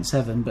loves Trent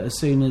Seven. But as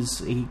soon as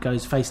he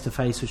goes face to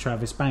face with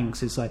Travis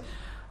Banks, it's like,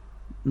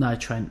 no,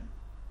 Trent,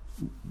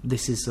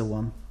 this is the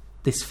one.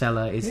 This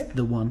fella is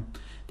the one.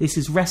 This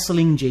is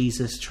wrestling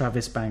Jesus,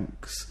 Travis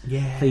Banks.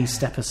 Yeah. Please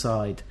step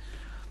aside.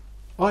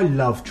 I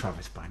love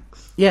Travis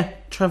Banks. Yeah,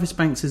 Travis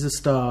Banks is a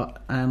star,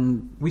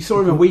 and we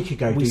saw him a week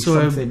ago. We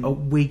saw him a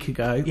week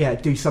ago. Yeah,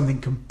 do something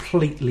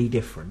completely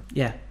different.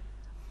 Yeah,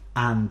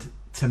 and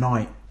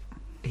tonight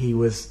he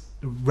was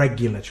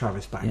regular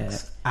Travis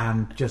Banks,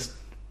 and just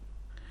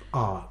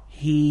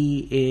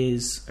he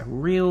is a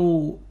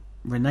real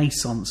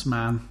Renaissance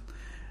man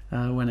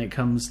when it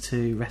comes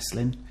to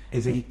wrestling.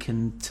 Is he? He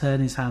can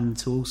turn his hand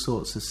to all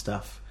sorts of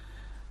stuff.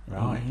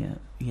 Right.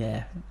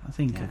 Yeah. I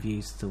think I've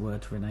used the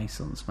word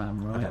Renaissance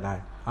man, right? I don't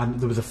know. And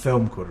there was a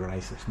film called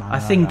Renaissance Man. I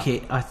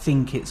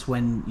think it's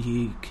when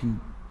you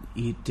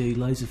do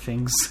loads of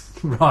things.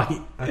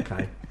 Right.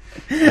 Okay.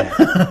 Yeah.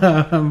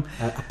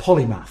 A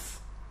polymath.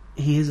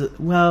 He is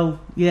I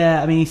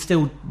mean, he's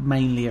still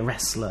mainly a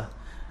wrestler.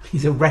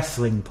 He's a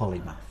wrestling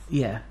polymath.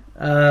 Yeah.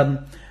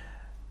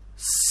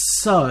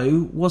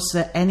 So, was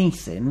there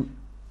anything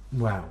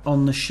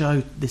on the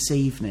show this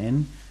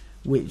evening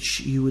which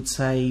you would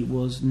say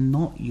was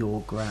not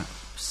your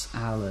graps,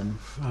 Alan?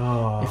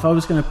 Oh. If I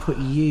was going to put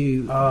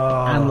you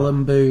and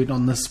Lamboon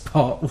on the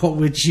spot, what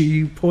would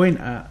you point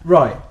at?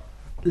 Right.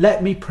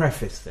 Let me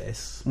preface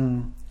this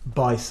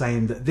by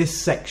saying that this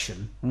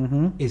section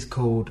is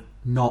called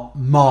Not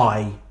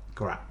My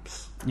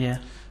Graps. Yeah.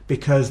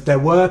 Because there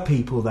were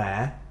people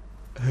there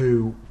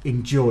who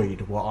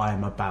enjoyed what I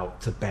am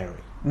about to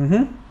bury.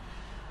 Mm-hmm.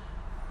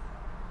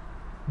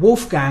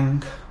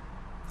 Wolfgang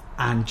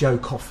and Joe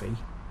Coffey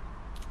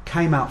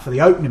came out for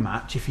the opening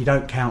match, if you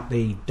don't count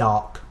the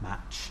dark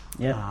match,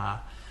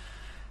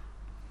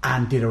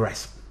 and did a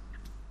wrestle.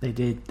 They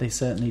did. They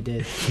certainly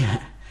did.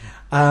 Yeah.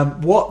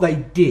 What they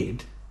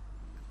did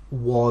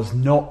was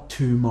not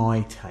to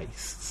my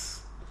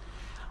tastes.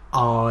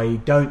 I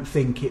don't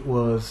think it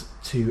was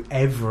to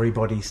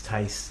everybody's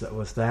taste that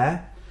was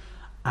there.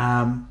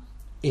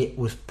 It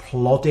was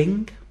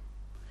plodding.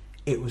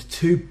 It was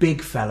two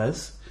big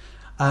fellas.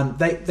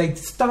 They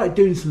started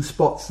doing some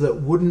spots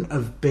that wouldn't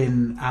have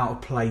been out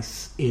of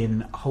place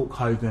in Hulk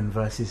Hogan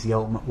versus the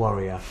Ultimate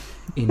Warrior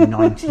in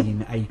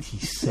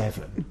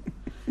 1987.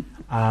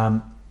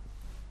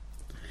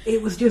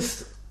 It was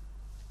just...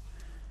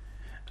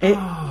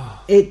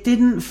 It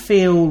didn't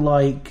feel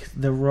like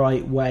the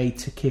right way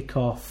to kick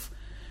off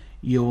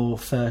your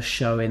first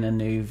show in a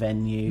new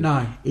venue.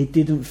 No. It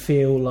didn't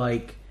feel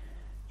like,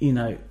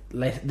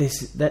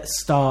 let's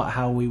start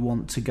how we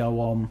want to go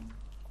on.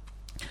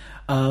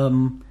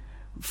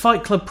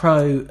 Fight Club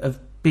Pro have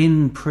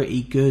been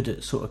pretty good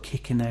at sort of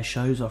kicking their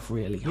shows off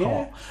really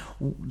hot.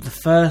 The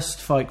first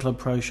Fight Club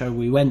Pro show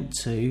we went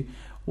to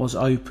was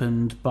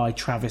opened by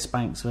Travis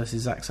Banks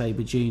versus Zack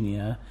Sabre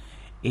Jr.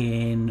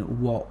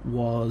 in what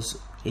was,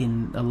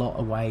 in a lot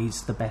of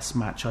ways, the best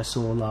match I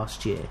saw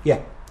last year.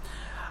 Yeah.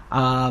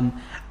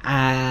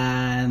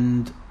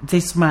 And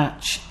this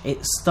match,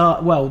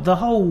 the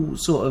whole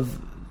sort of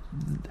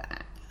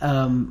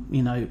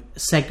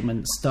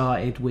segment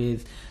started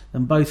with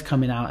them both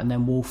coming out and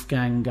then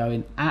Wolfgang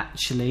going,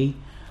 actually,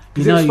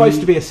 because it was supposed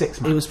to be a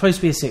 6-man. It was supposed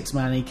to be a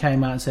 6-man. He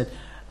came out and said,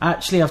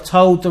 actually, I've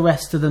told the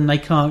rest of them they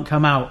can't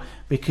come out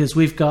because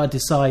we've got to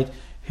decide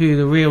who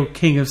the real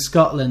King of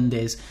Scotland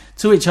is.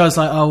 To which I was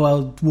like, oh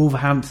well,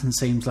 Wolverhampton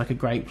seems like a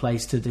great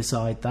place to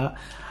decide that.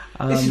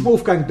 This is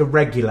Wolfgang the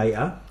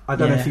Regulator. I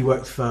don't know if he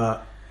works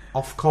for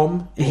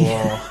Ofcom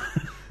or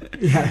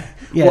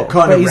what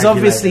kind of. But he's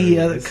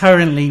obviously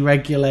currently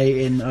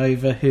regulating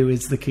over who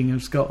is the King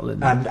of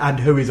Scotland and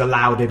who is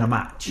allowed in a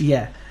match.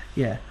 Yeah.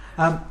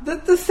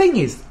 The thing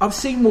is, I've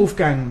seen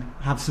Wolfgang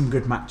have some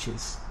good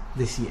matches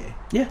this year.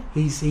 Yeah,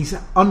 he's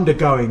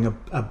undergoing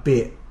a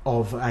bit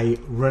of a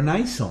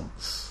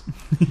renaissance.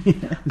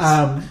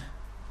 Yes.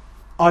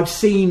 I've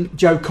seen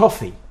Joe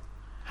Coffey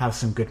have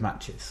some good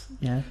matches.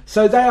 Yeah.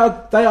 So they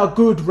are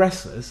good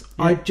wrestlers.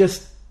 Yeah. I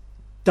just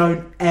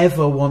don't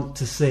ever want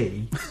to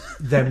see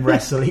them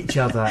wrestle each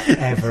other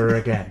ever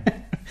again.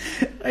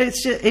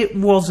 It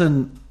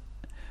wasn't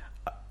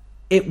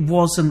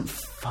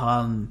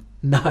fun.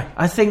 No.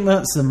 I think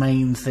that's the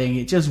main thing.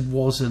 It just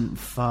wasn't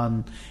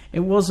fun. It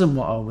wasn't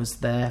what I was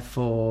there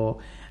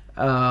for.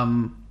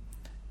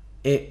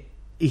 It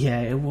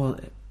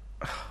was.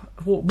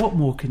 What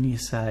more can you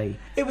say?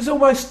 It was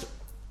almost,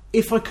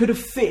 if I could have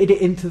fitted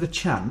it into the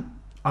chant,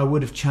 I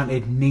would have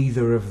chanted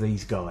neither of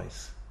these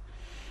guys.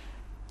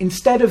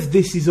 Instead of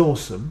 "This is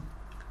awesome,"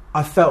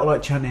 I felt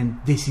like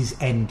chanting "This is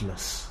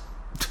endless."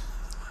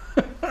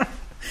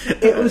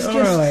 It was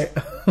just,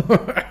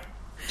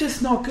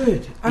 just not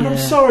good. And I'm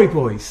sorry,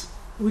 boys.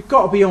 We've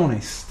got to be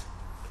honest,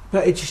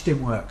 but it just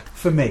didn't work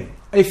for me.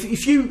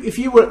 If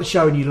you were at the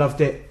show and you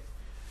loved it,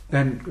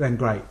 then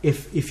great.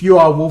 If you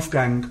are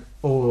Wolfgang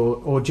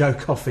or Joe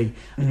Coffey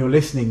and you're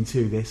listening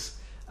to this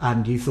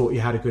and you thought you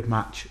had a good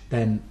match,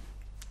 then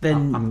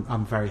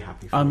I'm very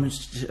happy for you.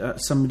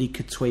 Somebody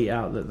could tweet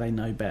out that they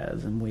know better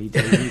than we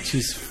do, which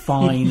is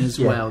fine as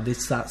well.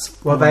 That's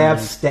fine. Well, they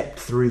have stepped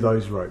through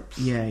those ropes.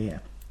 Yeah.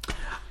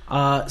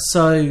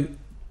 So,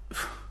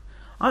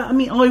 I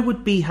mean, I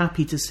would be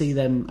happy to see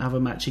them have a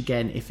match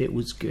again if it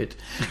was good.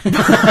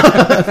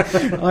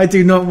 I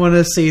do not want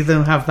to see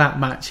them have that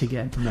match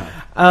again.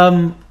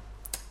 No.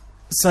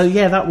 So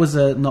yeah, that was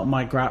a Not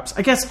My Graps.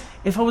 I guess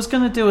if I was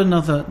going to do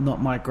another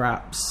Not My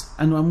Graps,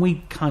 and when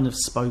we kind of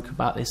spoke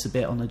about this a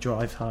bit on the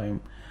drive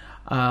home,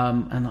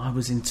 and I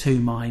was in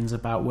two minds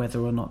about whether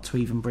or not to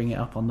even bring it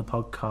up on the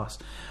podcast.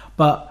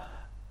 But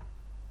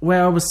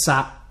where I was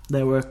sat,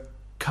 there were a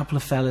couple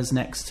of fellas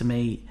next to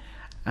me,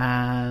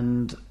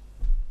 and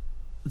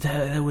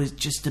there was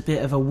just a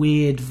bit of a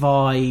weird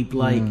vibe.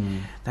 Like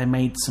they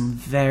made some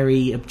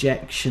very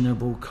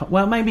objectionable.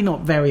 Well, maybe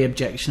not very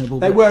objectionable.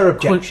 They were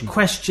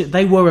objectionable.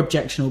 They were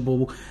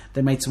objectionable.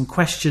 They made some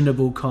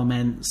questionable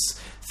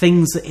comments.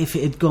 Things that if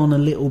it had gone a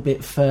little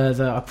bit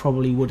further, I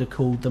probably would have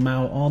called them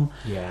out on.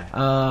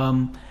 Yeah.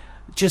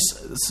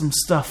 Just some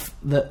stuff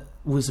that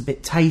was a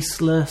bit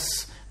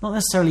tasteless, not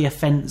necessarily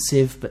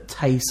offensive, but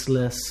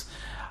tasteless.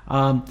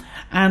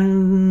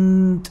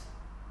 And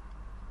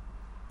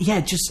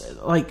yeah, just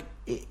like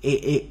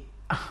it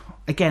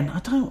again, I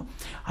don't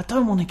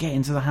want to get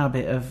into the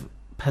habit of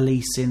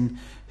policing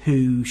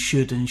who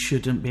should and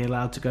shouldn't be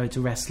allowed to go to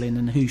wrestling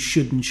and who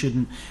should and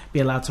shouldn't be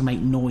allowed to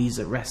make noise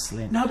at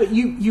wrestling. No, but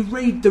you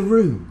read the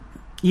room.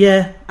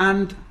 Yeah.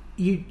 And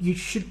you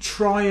should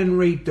try and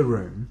read the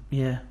room.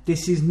 Yeah.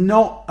 This is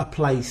not a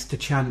place to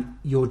chant,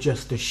 "You're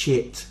just a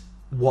shit,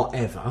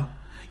 whatever."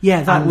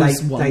 Yeah, that and was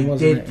they wasn't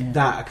did it? Yeah.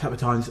 that a couple of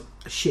times.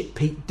 Shit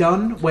Pete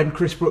Dunne when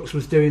Chris Brooks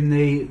was doing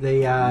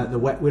the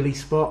Wet Willy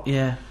spot.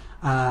 Yeah.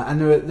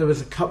 And there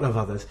was a couple of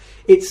others.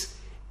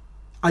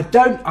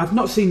 I've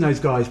not seen those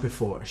guys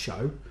before at a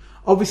show.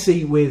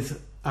 Obviously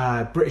with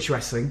British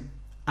wrestling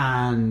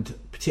and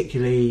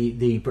particularly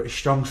the British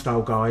Strong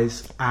Style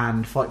guys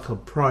and Fight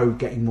Club Pro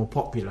getting more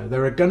popular,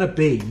 there are going to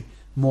be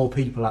more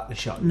people at the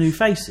shows. New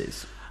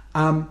faces.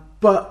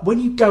 But when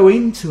you go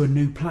into a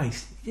new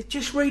place, you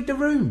just read the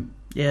room.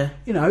 Yeah.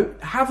 You know,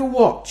 have a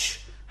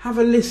watch, have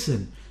a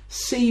listen,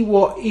 see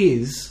what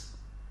is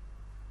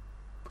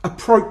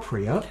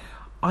appropriate.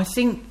 I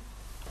think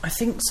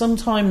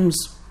sometimes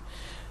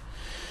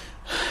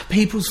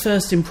people's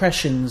first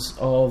impressions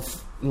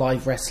of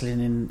live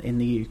wrestling in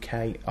the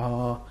UK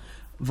are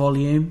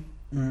volume,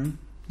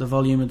 the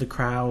volume of the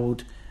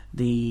crowd,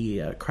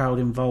 the crowd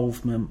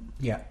involvement,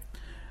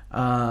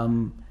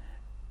 and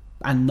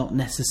not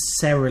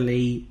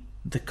necessarily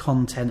the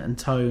content and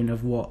tone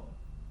of what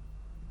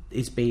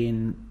is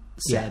being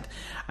said.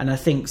 And I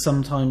think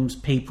sometimes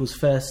people's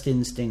first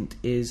instinct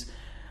is,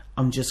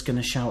 I'm just going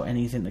to shout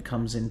anything that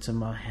comes into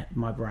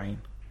my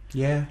brain.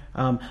 Yeah.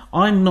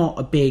 I'm not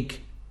a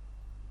big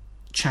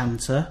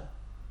chanter.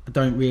 I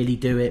don't really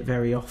do it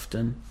very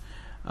often.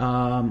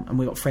 And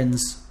we've got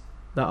friends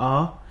that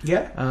are.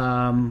 Yeah.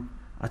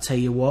 I tell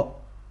you what,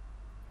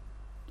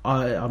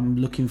 I'm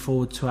looking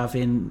forward to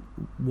having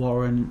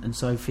Warren and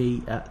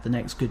Sophie at the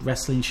next Good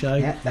Wrestling show.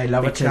 Yeah, they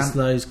love it because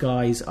those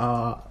guys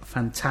are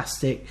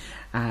fantastic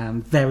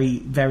and very,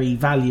 very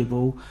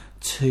valuable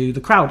to the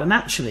crowd. And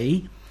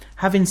actually,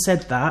 having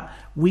said that,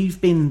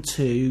 we've been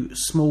to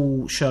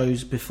small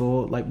shows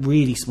before, like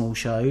really small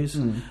shows,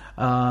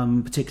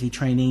 particularly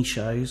trainee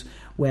shows,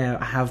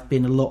 where I have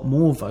been a lot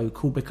more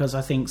vocal because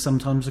I think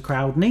sometimes the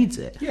crowd needs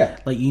it. Yeah.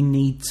 Like you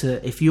need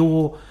to, if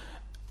you're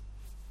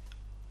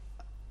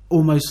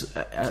almost,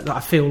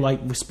 I feel like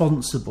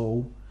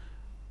responsible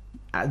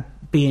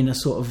at being a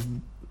sort of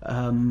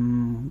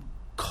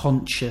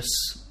conscious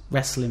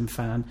wrestling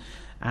fan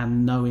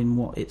and knowing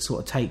what it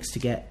sort of takes to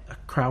get a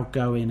crowd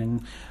going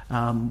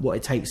and what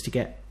it takes to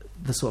get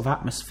the sort of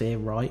atmosphere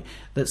right,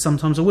 that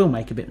sometimes I will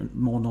make a bit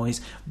more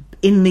noise.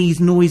 In these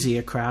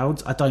noisier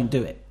crowds, I don't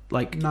do it.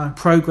 Like No.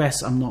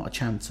 Progress, I'm not a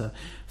chanter.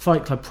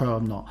 Fight Club Pro,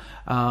 I'm not.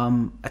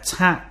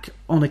 Attack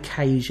on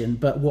occasion,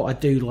 but what I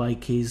do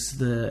like is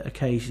the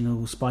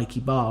occasional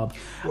spiky barb.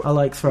 I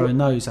like throwing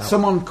those out.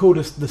 Someone called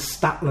us the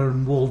Statler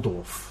and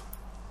Waldorf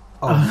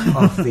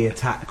of the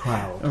Attack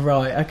crowd.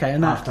 Right, okay,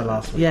 and that, After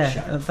last week's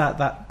show.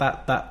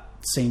 that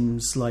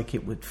seems like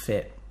it would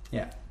fit.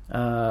 Yeah.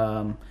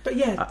 But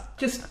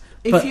Just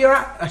if you're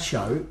at a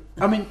show,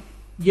 I mean,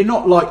 you're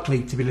not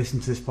likely to be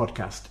listening to this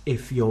podcast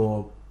if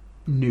you're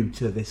new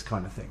to this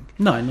kind of thing.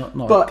 No, not.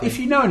 But okay. if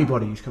you know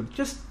anybody who's coming,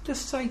 just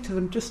say to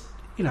them,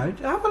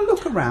 have a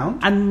look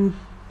around. And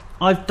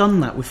I've done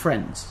that with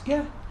friends.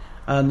 Yeah.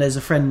 There's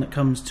a friend that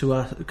comes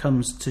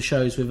to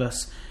shows with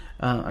us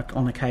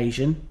on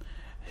occasion,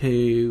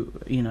 who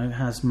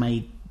has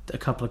made a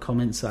couple of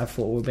comments that I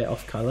thought were a bit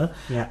off colour,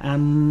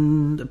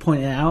 and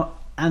pointed it out,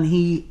 and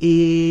he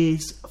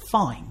is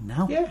fine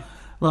now. Yeah.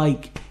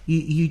 Like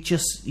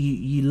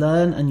you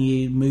learn and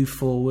you move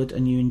forward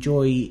and you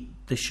enjoy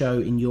the show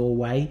in your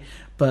way,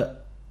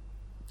 but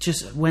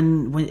just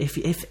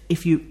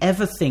if you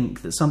ever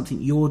think that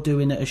something you're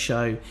doing at a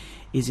show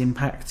is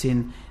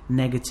impacting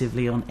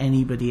negatively on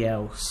anybody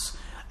else,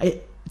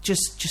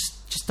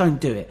 just don't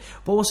do it.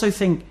 But also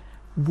think,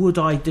 would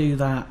I do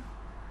that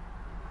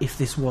if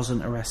this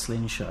wasn't a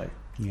wrestling show?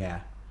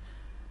 Yeah.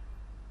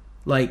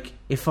 Like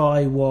if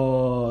I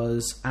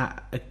was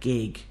at a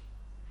gig,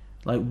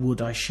 like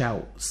would I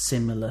shout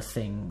similar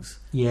things?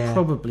 Yeah.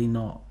 Probably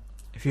not.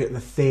 If you're at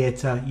the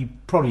theatre, you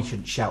probably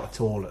shouldn't shout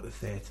at all at the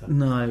theatre.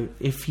 No.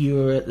 If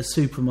you're at the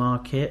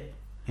supermarket,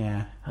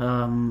 Yeah.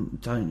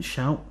 don't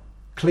shout.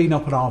 Clean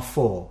up at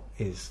R4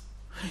 is...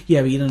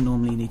 Yeah, but you don't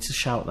normally need to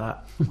shout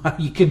that.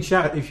 You can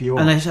shout if you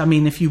want. Unless, I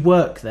mean, if you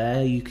work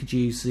there, you could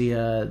use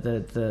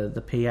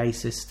the PA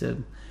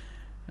system.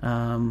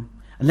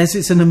 Unless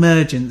it's an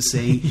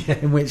emergency,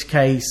 in which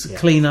case,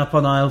 clean up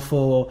on aisle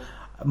 4.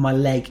 My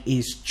leg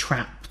is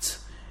trapped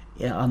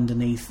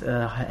underneath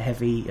a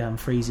heavy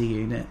freezer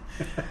unit.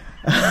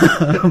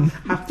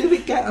 How did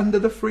it get under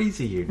the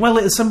freezer unit?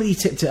 Well, somebody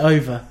tipped it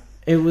over.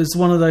 It was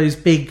one of those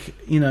big,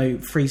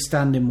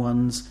 freestanding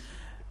ones.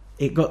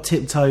 It got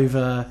tipped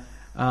over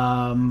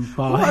by...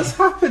 What's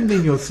happened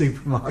in your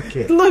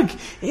supermarket? Look,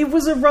 it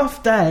was a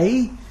rough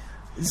day.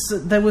 So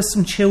there were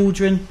some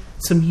children,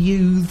 some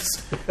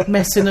youths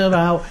messing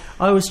about.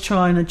 I was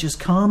trying to just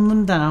calm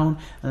them down,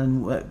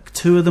 and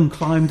two of them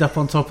climbed up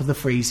on top of the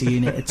freezer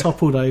unit. It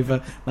toppled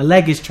over. My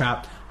leg is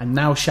trapped. I'm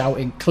now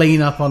shouting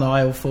clean up on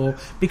aisle 4,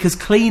 because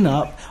clean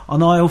up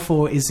on aisle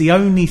 4 is the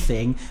only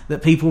thing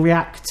that people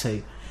react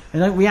to. They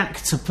don't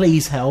react to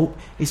please help.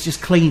 It's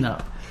just clean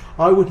up.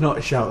 I would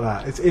not shout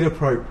that. It's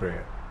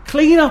inappropriate.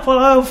 Clean up on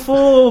aisle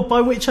 4,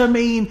 by which I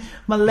mean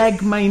my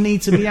leg may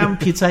need to be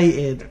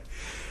amputated.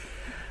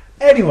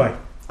 Anyway,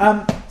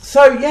 I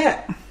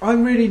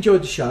really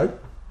enjoyed the show.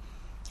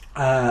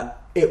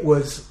 It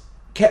was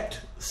kept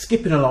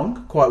skipping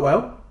along quite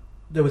well.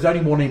 There was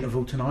only one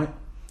interval tonight.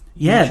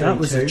 Yeah, that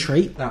was a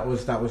treat. That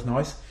was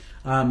nice.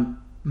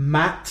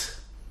 Matt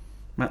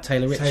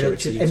Taylor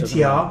Richards,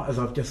 MTR, as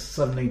I've just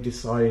suddenly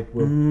decided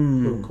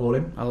we'll call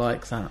him. I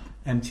like that.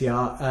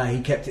 MTR.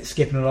 He kept it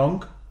skipping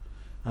along,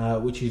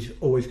 which is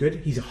always good.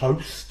 He's a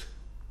host.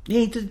 Yeah,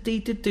 he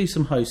did do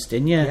some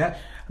hosting. Yeah.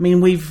 I mean,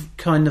 we've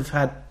kind of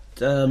had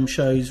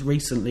shows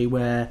recently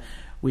where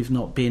we've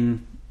not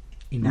been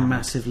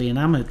massively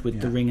enamoured with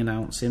the ring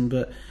announcing,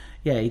 but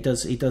yeah, he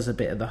does a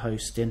bit of the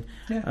hosting.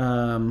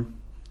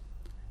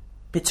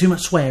 Bit too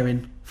much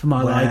swearing for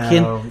my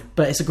liking,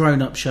 but it's a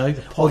grown-up show.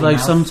 Although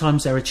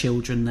sometimes there are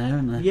children there,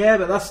 and yeah,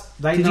 but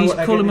did you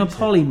call him a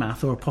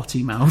polymath or a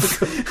potty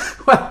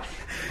mouth? Well,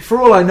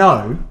 for all I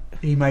know,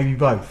 he may be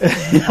both.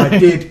 I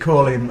did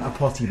call him a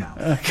potty mouth.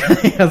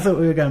 Okay, I thought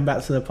we were going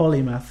back to the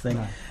polymath thing.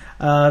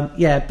 No.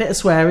 Bit of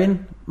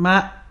swearing,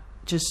 Matt.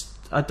 Just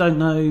I don't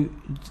know.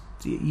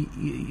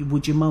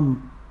 Would your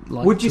mum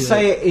like? Would you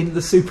say it in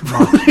the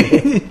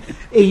supermarket,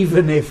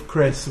 even if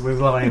Chris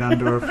was lying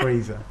under a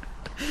freezer?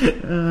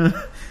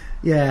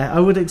 I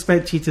would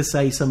expect you to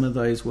say some of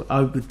those.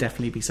 I would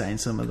definitely be saying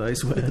some of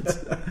those words.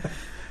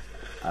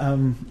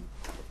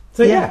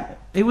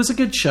 It was a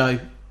good show.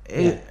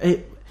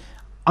 It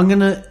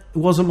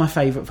wasn't my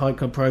favourite Fight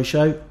Club Pro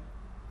show.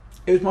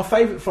 It was my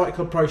favourite Fight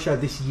Club Pro show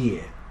this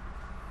year.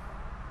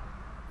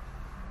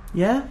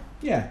 Yeah?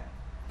 Yeah.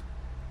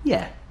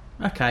 Yeah.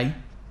 Okay.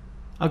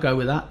 I'll go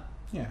with that.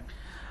 Yeah.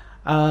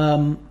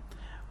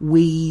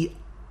 What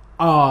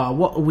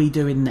are we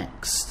doing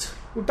next?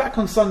 We're back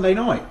on Sunday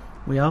night.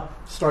 We are?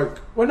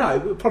 Well,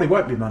 no, it probably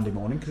won't be Monday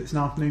morning because it's an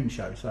afternoon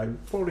show, so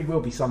it probably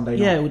will be Sunday night.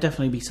 Yeah, it will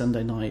definitely be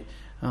Sunday night.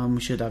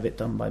 We should have it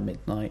done by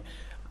midnight.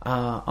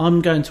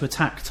 I'm going to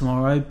Attack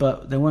tomorrow,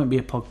 but there won't be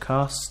a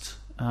podcast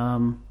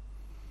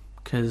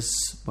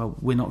because,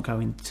 we're not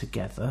going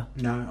together.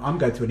 No, I'm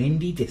going to an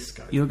indie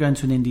disco. You're going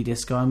to an indie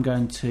disco. I'm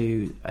going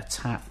to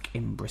Attack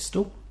in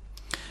Bristol.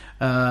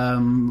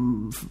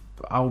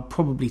 I'll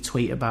probably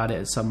tweet about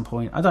it at some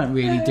point. I don't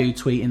really do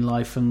tweeting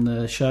live from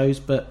the shows,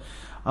 but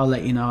I'll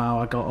let you know how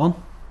I got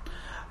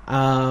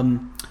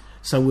on.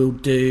 So we'll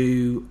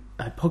do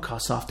a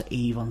podcast after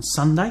Eve on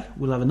Sunday.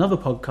 We'll have another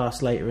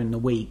podcast later in the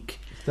week.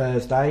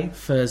 Thursday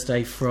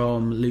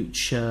from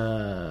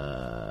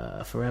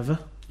Lucha Forever.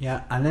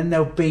 Yeah, and then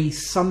there'll be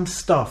some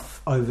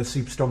stuff over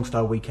Super Strong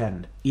Style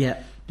weekend.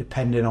 Yeah.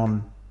 Depending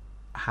on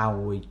how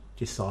we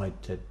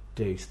decide to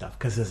do stuff,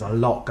 because there's a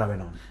lot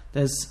going on.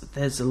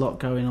 There's a lot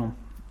going on.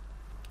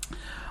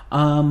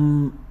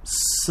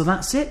 So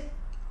that's it.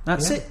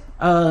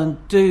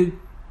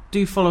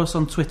 Do follow us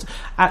on Twitter.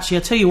 Actually,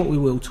 I'll tell you what we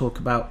will talk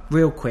about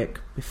real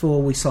quick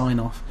before we sign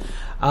off.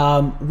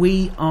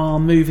 We are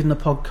moving the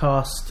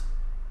podcast.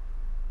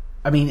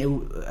 I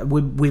mean,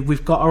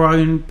 we've got our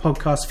own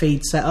podcast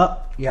feed set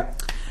up. Yeah.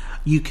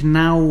 You can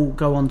now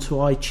go onto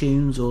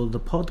iTunes or the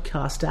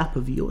podcast app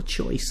of your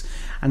choice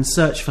and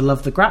search for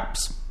Love the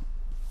Graps.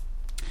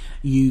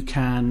 You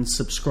can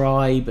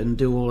subscribe and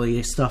do all of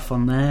your stuff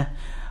on there.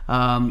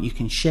 You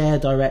can share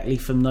directly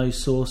from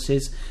those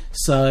sources.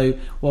 So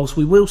whilst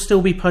we will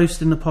still be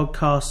posting the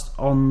podcast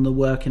on the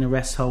Work in a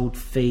Rest Hold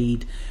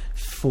feed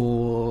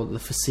for the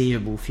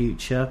foreseeable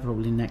future,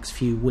 probably next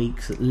few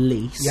weeks at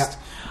least,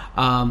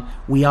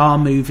 we are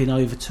moving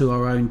over to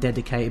our own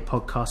dedicated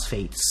podcast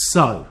feed.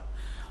 So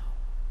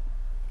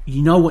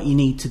you know what you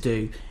need to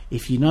do.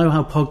 If you know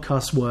how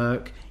podcasts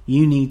work,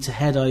 you need to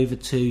head over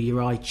to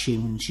your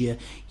iTunes, your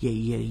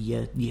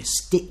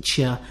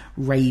Stitcher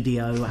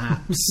radio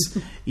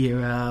apps,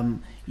 your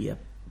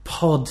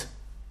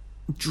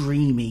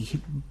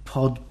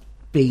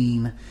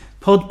Podbean.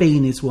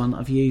 Podbean is one,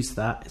 I've used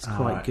that, it's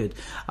quite good.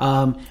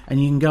 And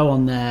you can go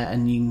on there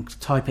and you can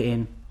type it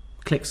in,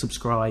 click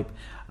subscribe,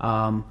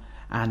 and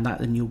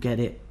then you'll get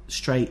it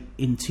straight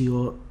into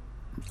your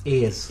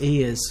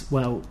ears,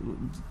 well,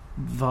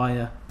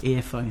 via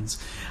earphones.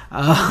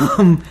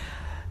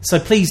 So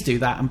please do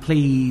that, and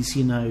please,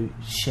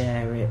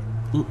 share it.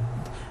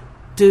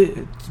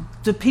 Do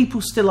people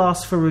still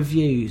ask for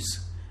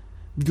reviews?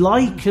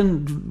 like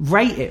and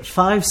rate it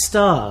 5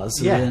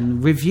 stars Yeah.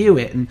 and review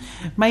it. And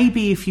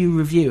maybe if you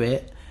review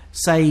it,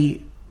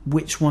 say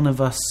which one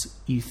of us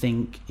you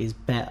think is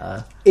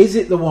better. Is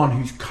it the one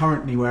who's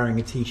currently wearing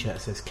a t-shirt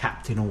that says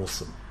Captain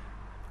Awesome?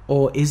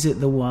 Or is it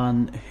the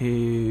one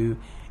who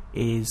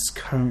is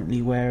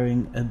currently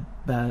wearing a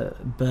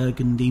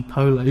burgundy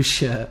polo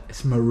shirt?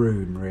 It's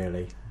maroon,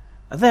 really.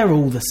 They're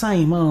all the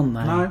same, aren't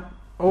they? No?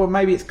 Or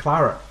maybe it's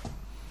claret.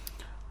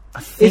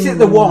 I think Is it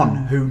the one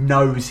who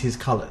knows his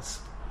colours?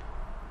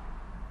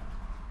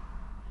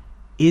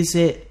 Is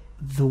it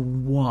the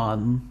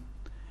one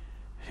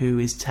who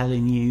is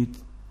telling you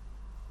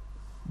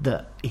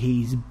that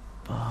he's...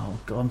 Oh,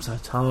 God, I'm so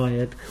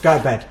tired. Go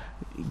to bed.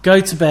 Go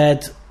to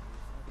bed.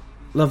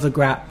 Love the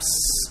Graps.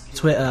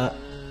 Twitter.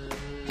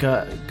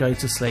 Go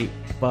to sleep.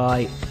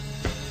 Bye.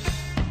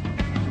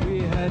 We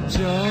had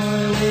joy,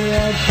 we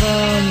had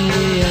fun,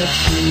 we had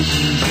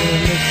seasons in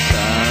the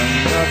sun.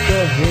 Up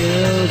the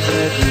hills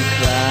that we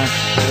climbed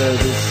were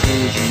the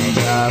seasons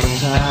of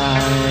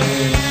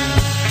time.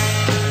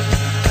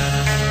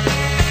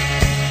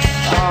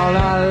 All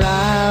our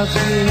lives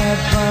we had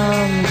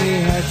fun, we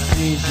had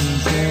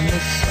seasons in the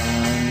sun.